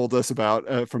he told us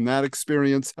about from that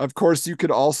experience. Of course, you could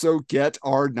also get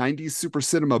our 90s Super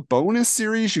Cinema bonus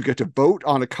series. You get to vote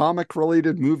on a comic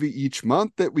related movie each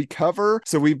month that we cover.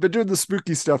 So we've been doing the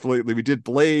spooky stuff lately. We did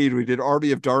Blade, we did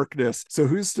Army of Darkness. So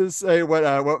who's to say what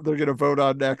they're going to vote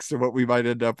on next and what we might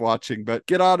end up watching? But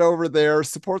get on over there,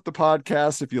 support the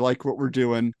podcast if you like what we're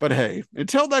doing. But hey,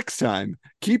 until next time,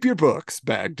 keep your books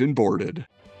bagged and boarded.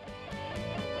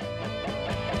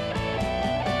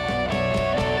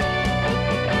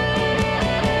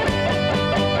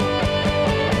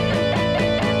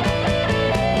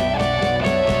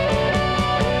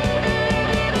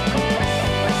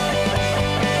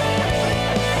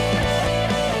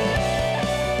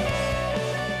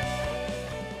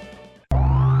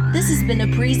 This has been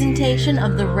a presentation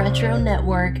of the Retro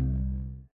Network.